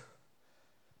lowest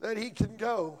that he can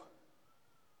go.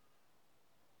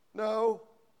 No.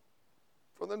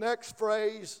 For the next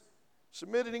phrase,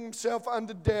 submitting himself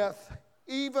unto death,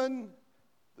 even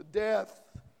the death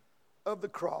of the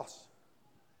cross.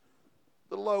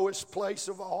 The lowest place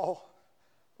of all,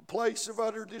 a place of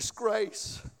utter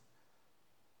disgrace.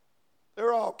 There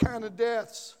are all kinds of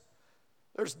deaths.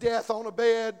 There's death on a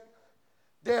bed,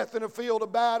 death in a field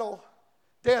of battle,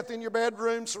 death in your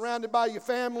bedroom surrounded by your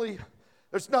family.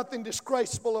 There's nothing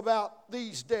disgraceful about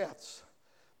these deaths.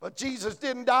 But Jesus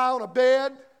didn't die on a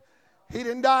bed. He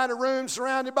didn't die in a room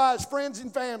surrounded by his friends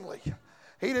and family.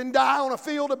 He didn't die on a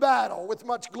field of battle with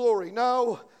much glory.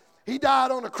 No, he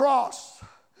died on a cross,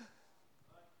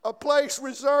 a place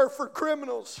reserved for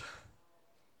criminals.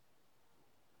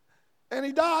 And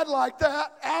he died like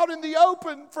that, out in the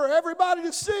open for everybody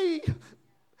to see.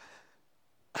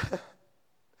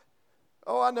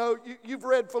 Oh, I know you've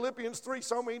read Philippians 3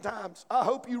 so many times. I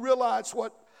hope you realize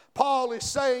what Paul is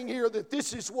saying here that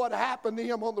this is what happened to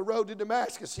him on the road to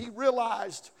Damascus. He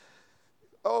realized,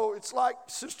 it's like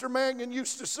Sister Mangan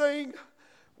used to sing,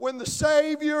 when the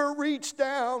Savior reached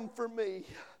down for me,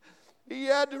 He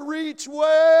had to reach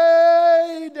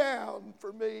way down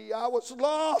for me. I was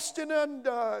lost and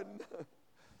undone.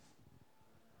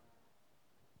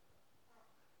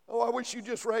 I wish you'd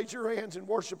just raise your hands and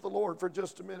worship the Lord for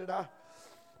just a minute.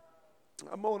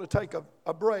 I'm going to take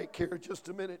a break here just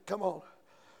a minute. Come on.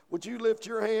 Would you lift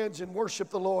your hands and worship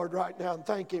the Lord right now and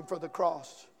thank Him for the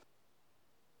cross?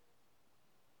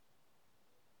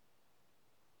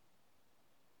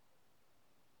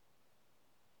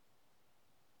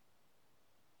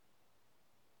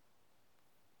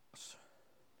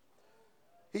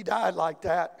 He died like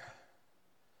that.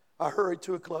 I hurried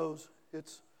to a close.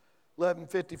 It's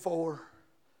 11:54.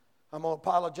 I'm going to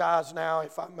apologize now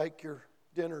if I make your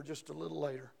dinner just a little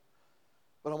later.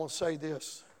 But I'm going to say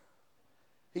this.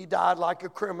 He died like a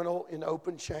criminal in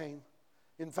open shame.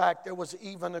 In fact, there was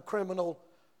even a criminal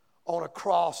on a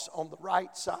cross on the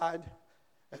right side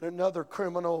and another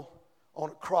criminal on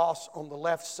a cross on the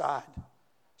left side.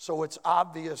 So it's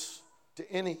obvious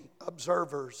to any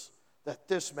observers that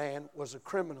this man was a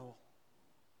criminal.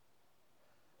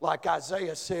 Like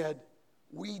Isaiah said,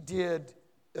 we did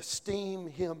esteem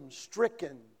him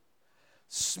stricken,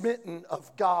 smitten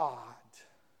of God.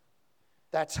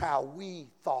 That's how we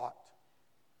thought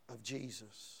of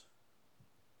Jesus.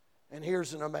 And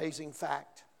here's an amazing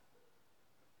fact.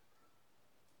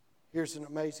 Here's an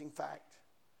amazing fact.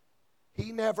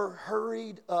 He never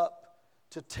hurried up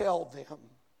to tell them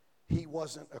he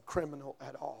wasn't a criminal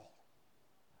at all.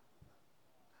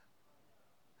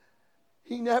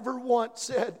 He never once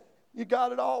said, you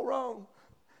got it all wrong.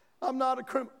 I'm not a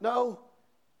criminal. No,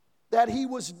 that he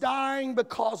was dying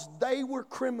because they were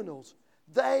criminals.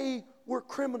 They were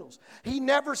criminals. He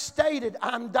never stated,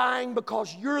 I'm dying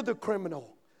because you're the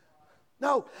criminal.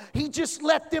 No, he just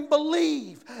let them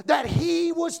believe that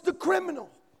he was the criminal.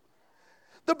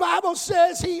 The Bible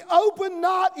says he opened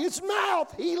not his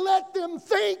mouth. He let them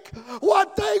think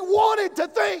what they wanted to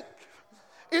think.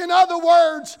 In other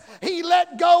words, he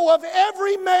let go of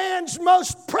every man's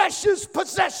most precious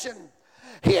possession,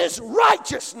 his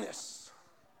righteousness.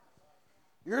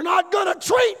 You're not going to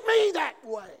treat me that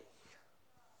way.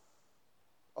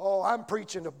 Oh, I'm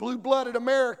preaching to blue-blooded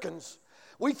Americans.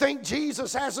 We think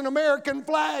Jesus has an American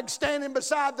flag standing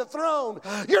beside the throne.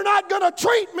 You're not going to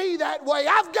treat me that way.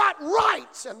 I've got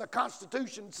rights, and the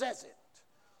Constitution says it.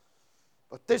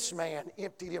 But this man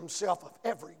emptied himself of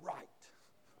every right.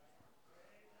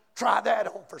 Try that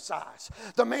on for size.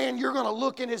 The man you're going to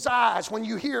look in his eyes when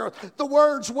you hear the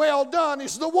words, well done,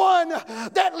 is the one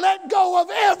that let go of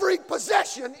every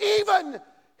possession, even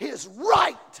his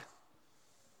right.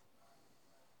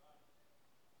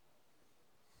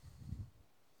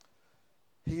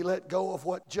 He let go of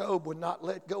what Job would not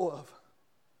let go of.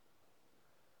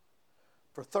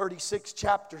 For 36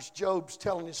 chapters, Job's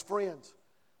telling his friends,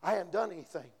 I haven't done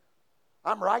anything.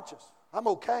 I'm righteous. I'm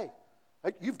okay.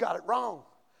 You've got it wrong.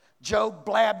 Job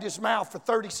blabbed his mouth for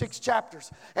 36 chapters.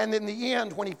 And in the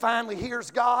end, when he finally hears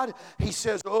God, he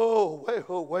says,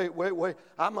 wait,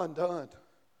 I'm undone.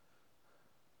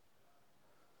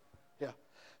 Yeah.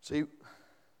 See, in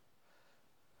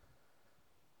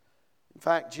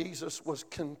fact, Jesus was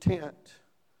content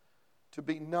to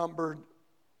be numbered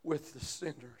with the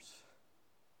sinners.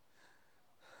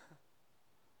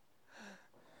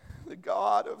 The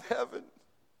God of heaven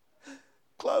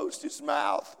closed his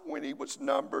mouth when he was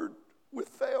numbered with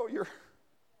failure.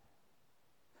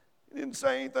 He didn't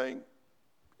say anything.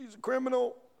 He's a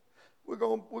criminal. We're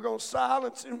going to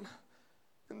silence him.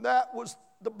 And that was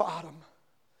the bottom.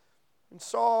 And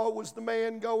Saul was the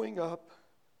man going up.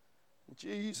 And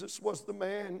Jesus was the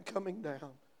man coming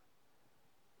down.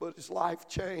 But his life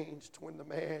changed when the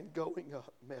man going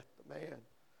up met the man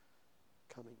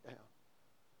coming down.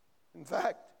 In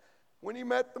fact, when he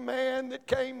met the man that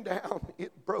came down,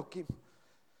 it broke him.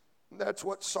 And that's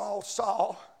what Saul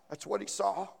saw. That's what he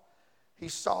saw. He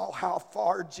saw how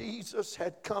far Jesus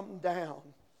had come down.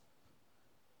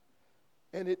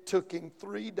 And it took him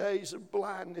 3 days of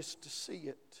blindness to see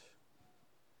it.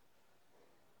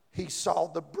 He saw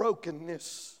the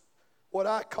brokenness, what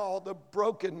I call the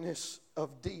brokenness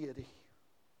of deity.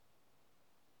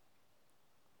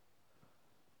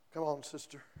 Come on,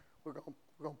 sister. We're going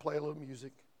to play a little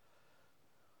music.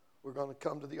 We're going to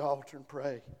come to the altar and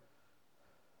pray.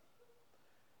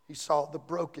 He saw the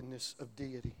brokenness of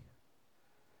deity.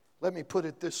 Let me put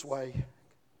it this way.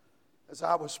 As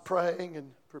I was praying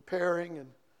and preparing and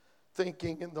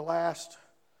thinking in the last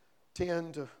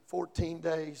 10 to 14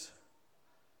 days,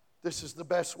 this is the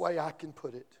best way I can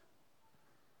put it.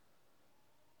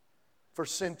 For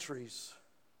centuries,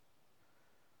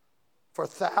 for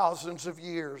thousands of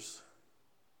years,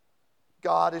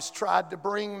 God has tried to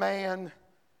bring man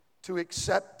to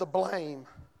accept the blame.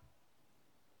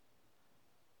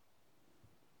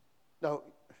 No,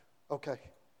 okay.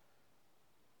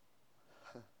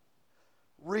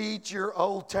 Read your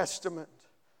Old Testament.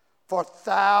 For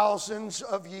thousands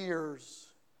of years,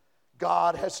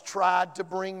 God has tried to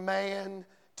bring man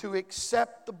to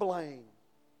accept the blame.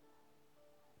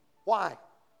 Why?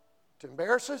 To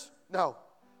embarrass us? No.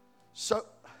 So,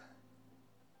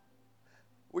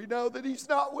 we know that He's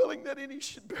not willing that any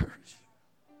should perish.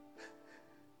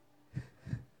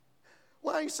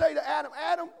 Why do you say to Adam,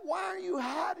 Adam, why are you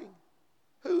hiding?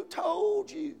 Who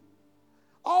told you?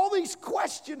 All these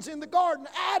questions in the garden.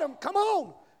 Adam, come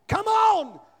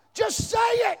on, just say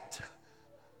it.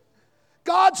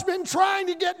 God's been trying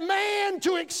to get man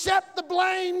to accept the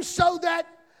blame so that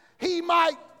He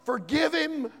might forgive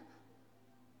him,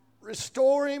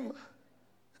 restore him.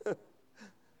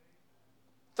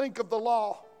 Think of the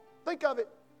law. Think of it.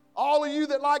 All of you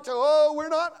that like to, we're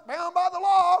not bound by the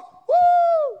law.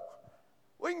 Woo!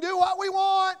 We can do what we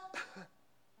want.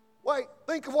 Wait,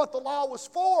 think of what the law was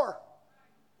for.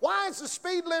 Why is the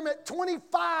speed limit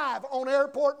 25 on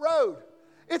Airport Road?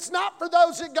 It's not for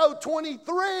those that go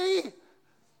 23.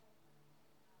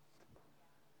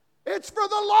 It's for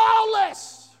the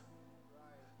lawless.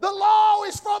 The law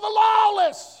is for the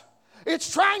lawless.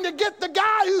 It's trying to get the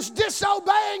guy who's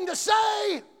disobeying to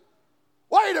say,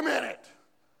 wait a minute,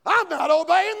 I'm not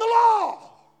obeying the law.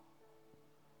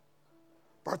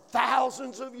 For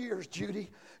thousands of years, Judy,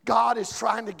 God is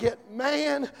trying to get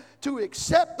man to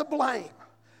accept the blame.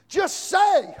 Just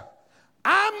say,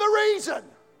 I'm the reason.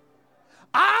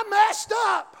 I messed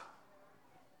up.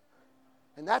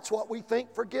 And that's what we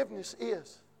think forgiveness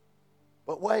is.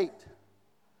 But wait.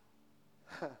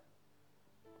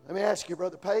 Let me ask you,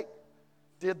 Brother Pate,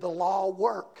 did the law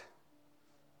work?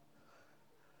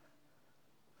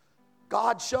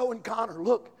 God's showing Connor,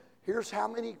 look, here's how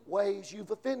many ways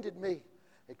you've offended me.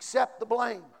 Accept the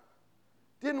blame.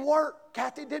 Didn't work.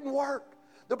 Kathy, didn't work.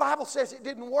 The Bible says it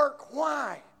didn't work.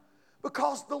 Why?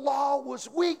 Because the law was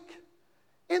weak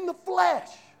in the flesh.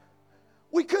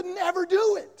 We couldn't ever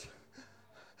do it.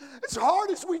 As hard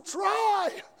as we try,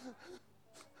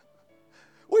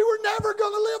 we were never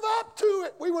going to live up to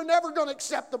it. We were never going to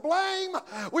accept the blame.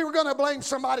 We were going to blame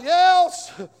somebody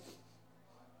else.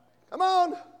 Come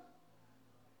on.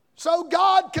 So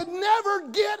God could never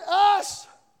get us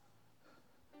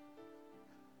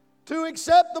to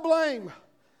accept the blame.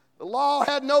 The law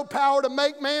had no power to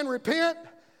make man repent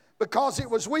because it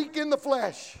was weak in the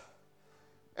flesh.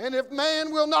 And if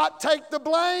man will not take the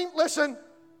blame, listen,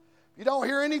 if you don't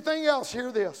hear anything else,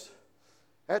 hear this.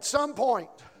 At some point,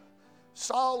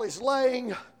 Saul is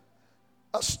laying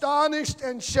astonished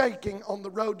and shaking on the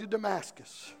road to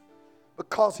Damascus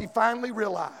because he finally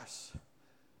realized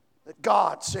that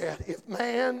God said, if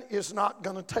man is not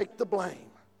going to take the blame,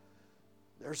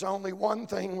 there's only one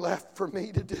thing left for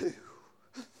me to do.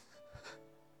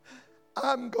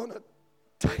 I'm going to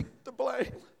take the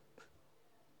blame.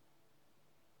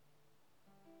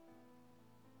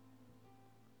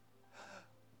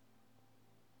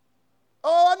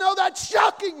 Oh, I know that's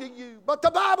shocking to you, but the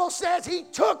Bible says He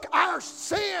took our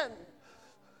sin.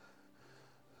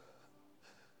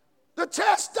 The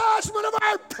chastisement of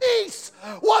our peace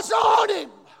was on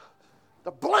Him.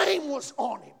 The blame was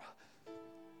on Him.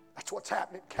 That's what's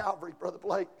happening at Calvary, Brother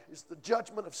Blake, is the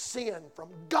judgment of sin from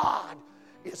God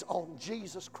is on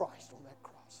Jesus Christ on that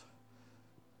cross.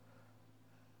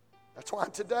 That's why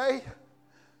today,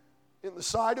 in the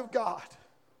sight of God,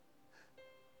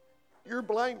 you're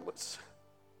blameless.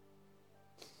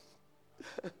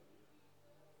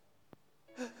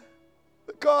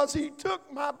 Because He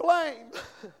took my blame.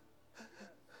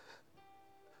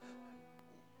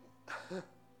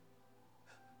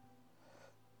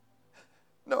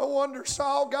 No wonder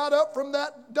Saul got up from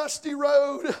that dusty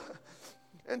road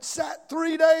and sat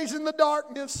 3 days in the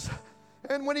darkness.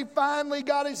 And when he finally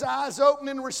got his eyes open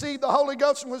and received the Holy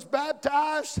Ghost and was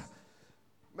baptized,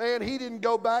 man, he didn't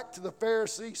go back to the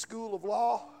Pharisee school of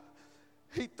law.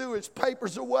 He threw his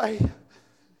papers away.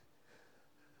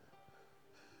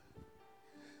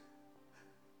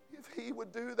 If He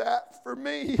would do that for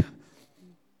me,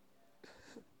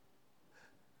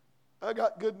 I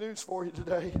got good news for you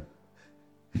today.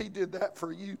 He did that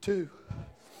for you too.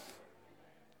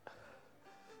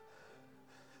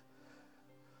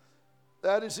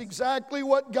 That is exactly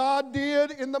what God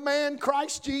did in the man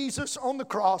Christ Jesus on the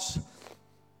cross.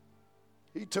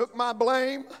 He took my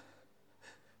blame.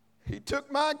 He took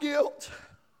my guilt.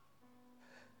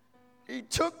 He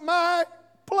took my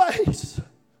place.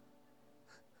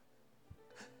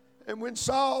 And when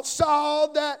Saul saw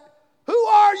that, "Who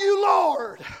are you,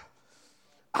 Lord?"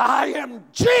 "I am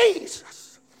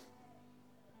Jesus."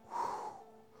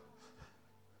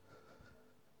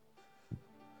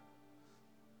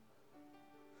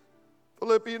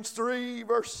 Philippians 3,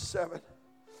 verse 7.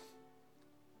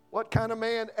 What kind of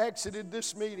man exited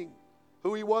this meeting?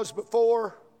 Who he was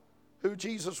before, who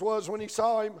Jesus was when he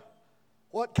saw him.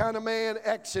 What kind of man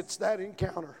exits that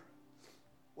encounter?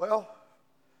 Well,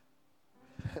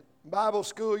 at Bible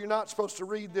school, you're not supposed to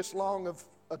read this long of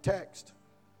a text.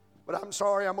 But I'm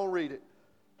sorry, I'm going to read it.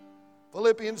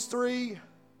 Philippians 3,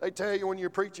 they tell you when you're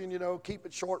preaching, keep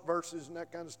it short verses and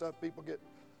that kind of stuff. People get,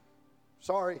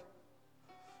 sorry.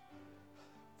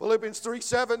 Philippians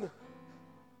 3:7.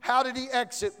 How did he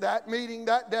exit that meeting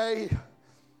that day?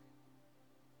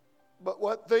 "But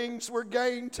what things were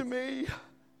gained to me,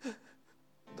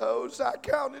 those I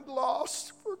counted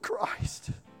lost for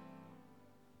Christ.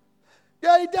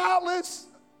 Yea, doubtless,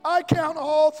 I count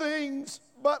all things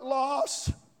but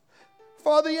loss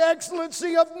for the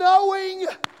excellency of knowing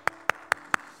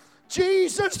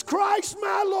Jesus Christ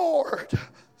my Lord,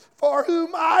 for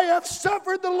whom I have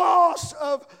suffered the loss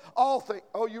of all things."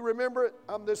 Oh, you remember it?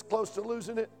 I'm this close to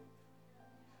losing it.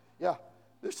 Yeah,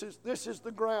 this is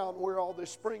the ground where all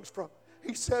this springs from.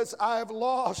 He says, "I have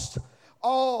lost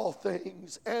all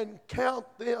things and count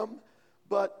them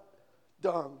but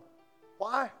dung."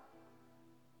 Why?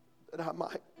 That I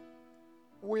might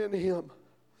win him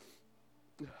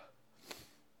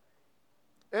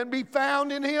and be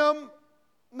found in him,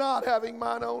 not having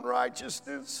mine own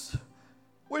righteousness,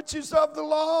 which is of the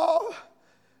law,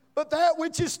 but that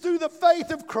which is through the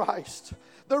faith of Christ,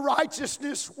 the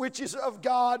righteousness which is of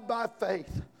God by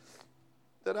faith,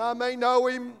 that I may know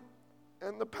him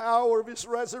and the power of his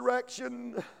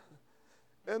resurrection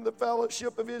and the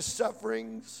fellowship of his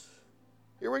sufferings.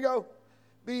 Here we go.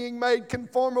 Being made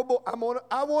conformable. I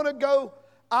want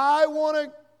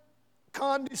to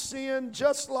condescend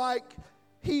just like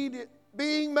he did.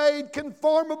 Being made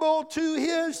conformable to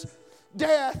his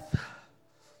death,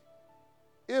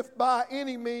 if by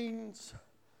any means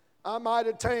I might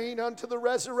attain unto the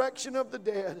resurrection of the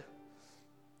dead.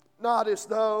 Not as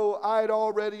though I had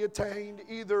already attained,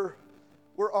 either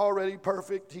we're already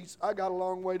perfect. I got a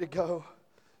long way to go.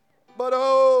 But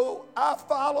oh, I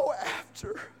follow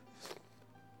after.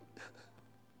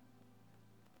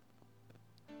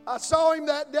 I saw him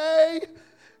that day,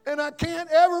 and I can't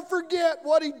ever forget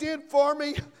what he did for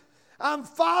me. I'm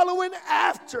following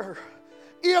after,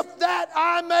 if that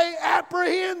I may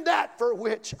apprehend that for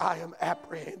which I am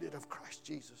apprehended of Christ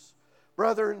Jesus.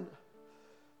 Brethren,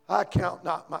 I count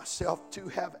not myself to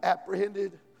have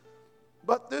apprehended,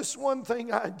 but this one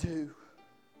thing I do.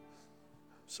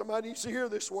 Somebody needs to hear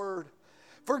this word.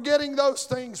 Forgetting those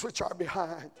things which are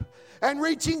behind, and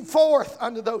reaching forth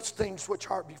unto those things which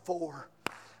are before,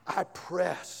 I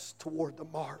press toward the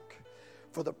mark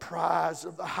for the prize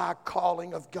of the high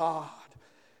calling of God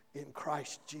in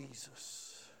Christ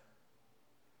Jesus.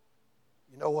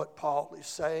 You know what Paul is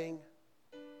saying?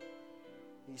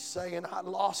 He's saying, I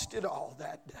lost it all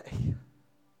that day.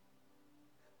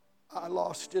 I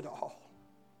lost it all.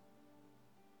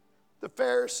 The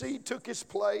Pharisee took his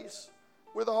place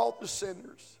with all the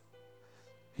sinners.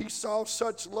 He saw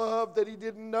such love that he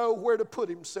didn't know where to put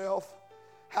himself,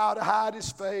 how to hide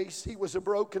his face. He was a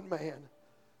broken man.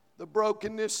 The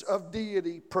brokenness of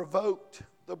deity provoked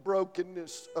the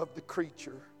brokenness of the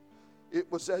creature.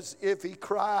 It was as if he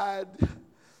cried,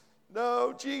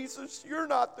 "No, Jesus, you're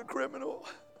not the criminal.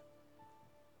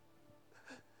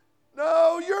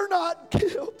 No, you're not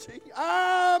guilty.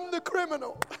 I'm the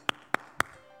criminal."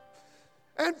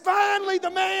 And finally, the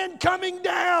man coming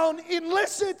down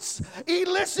elicits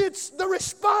the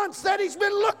response that he's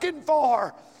been looking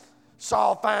for.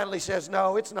 Saul finally says,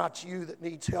 "No, it's not you that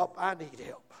needs help. I need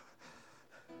help.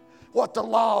 What the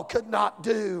law could not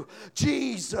do,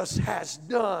 Jesus has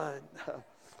done."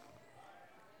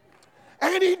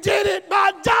 And he did it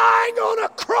by dying on a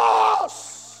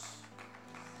cross.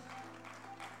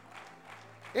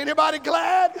 Anybody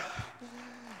glad?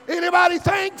 Anybody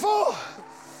thankful?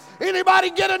 Anybody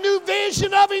get a new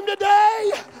vision of him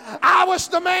today? I was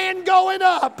the man going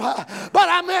up, but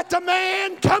I met the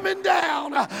man coming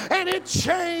down, and it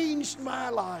changed my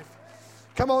life.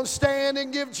 Come on, stand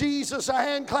and give Jesus a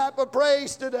hand clap of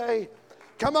praise today.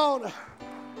 Come on.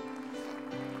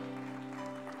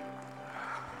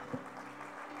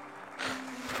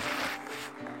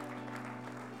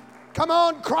 Come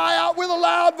on, cry out with a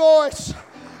loud voice.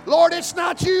 Lord, it's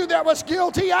not you that was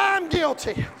guilty, I'm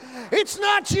guilty. It's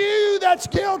not you that's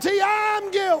guilty,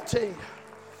 I'm guilty.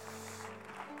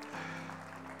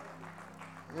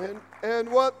 And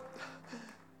what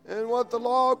the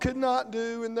law could not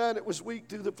do, in that it was weak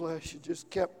through the flesh, it just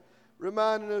kept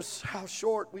reminding us how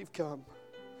short we've come.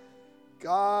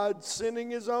 God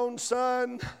sending His own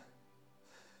Son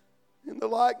in the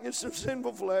likeness of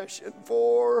sinful flesh, and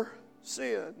for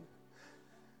sin,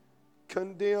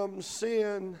 condemns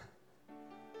sin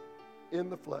in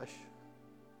the flesh.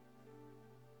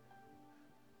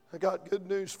 I got good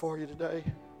news for you today.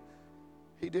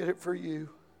 He did it for you.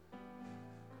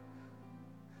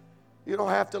 You don't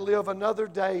have to live another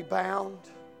day bound.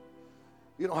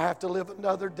 You don't have to live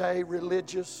another day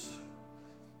religious.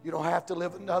 You don't have to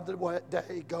live another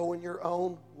day going your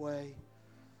own way.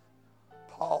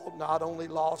 Paul not only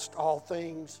lost all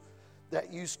things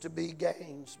that used to be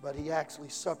gains, but he actually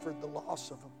suffered the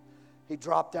loss of them. He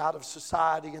dropped out of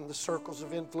society and the circles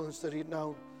of influence that he'd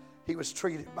known. He was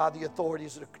treated by the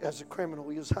authorities as a criminal.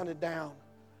 He was hunted down.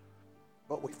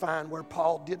 But we find where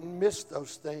Paul didn't miss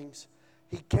those things.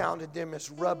 He counted them as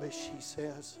rubbish, he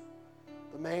says.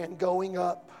 The man going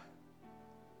up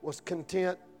was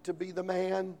content to be the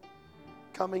man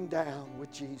coming down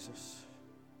with Jesus.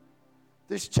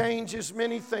 This changes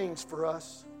many things for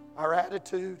us. Our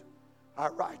attitude,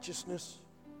 our righteousness,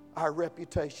 our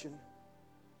reputation.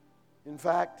 In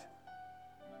fact,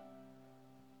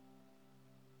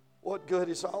 what good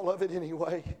is all of it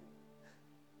anyway?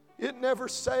 It never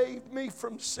saved me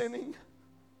from sinning.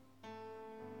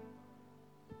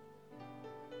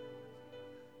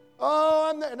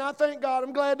 Oh, and I thank God.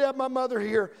 I'm glad to have my mother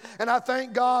here. And I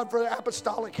thank God for the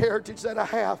apostolic heritage that I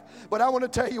have. But I want to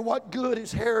tell you, what good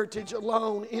is heritage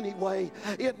alone anyway?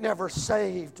 It never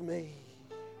saved me.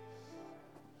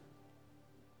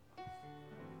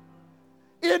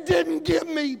 It didn't give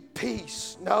me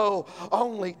peace. No,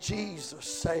 only Jesus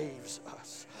saves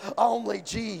us. Only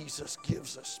Jesus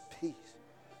gives us peace.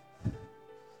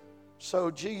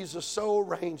 So Jesus so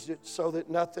arranged it so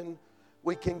that nothing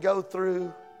we can go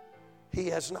through He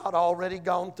has not already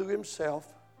gone through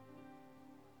Himself.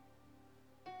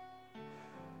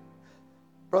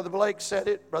 Brother Blake said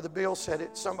it. Brother Bill said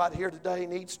it. Somebody here today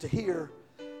needs to hear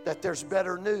that there's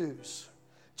better news.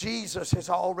 Jesus has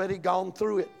already gone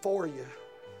through it for you.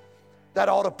 That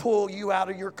ought to pull you out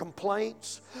of your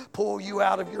complaints, pull you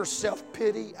out of your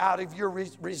self-pity, out of your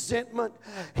resentment.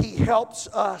 He helps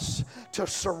us to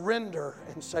surrender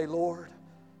and say, Lord,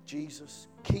 Jesus,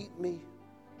 keep me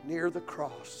near the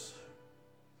cross.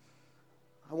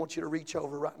 I want you to reach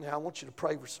over right now. I want you to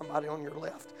pray for somebody on your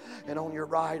left and on your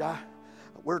right.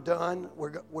 We're done.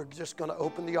 We're just going to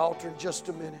open the altar in just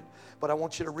a minute. But I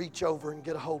want you to reach over and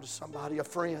get a hold of somebody, a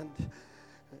friend,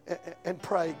 and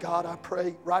pray. God, I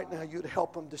pray right now you'd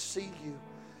help them to see you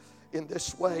in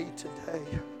this way today.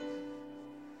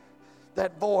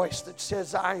 That voice that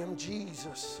says, I am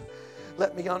Jesus.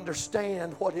 Let me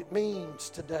understand what it means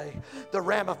today. The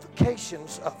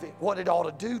ramifications of it, what it ought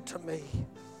to do to me.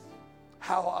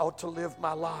 How I ought to live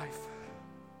my life.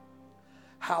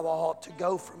 How I ought to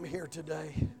go from here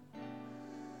today.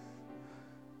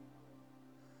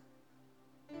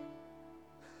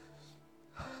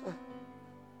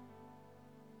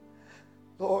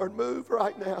 Lord, move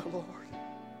right now, Lord.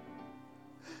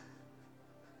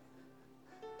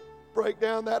 Break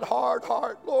down that hard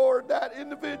heart, Lord, that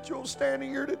individual standing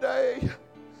here today.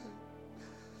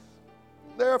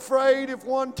 They're afraid if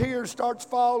one tear starts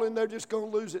falling, they're just going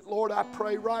to lose it. Lord, I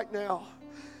pray right now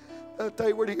that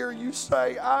they would hear you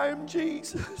say, I am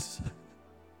Jesus.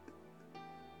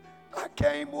 I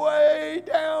came way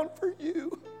down for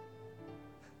you.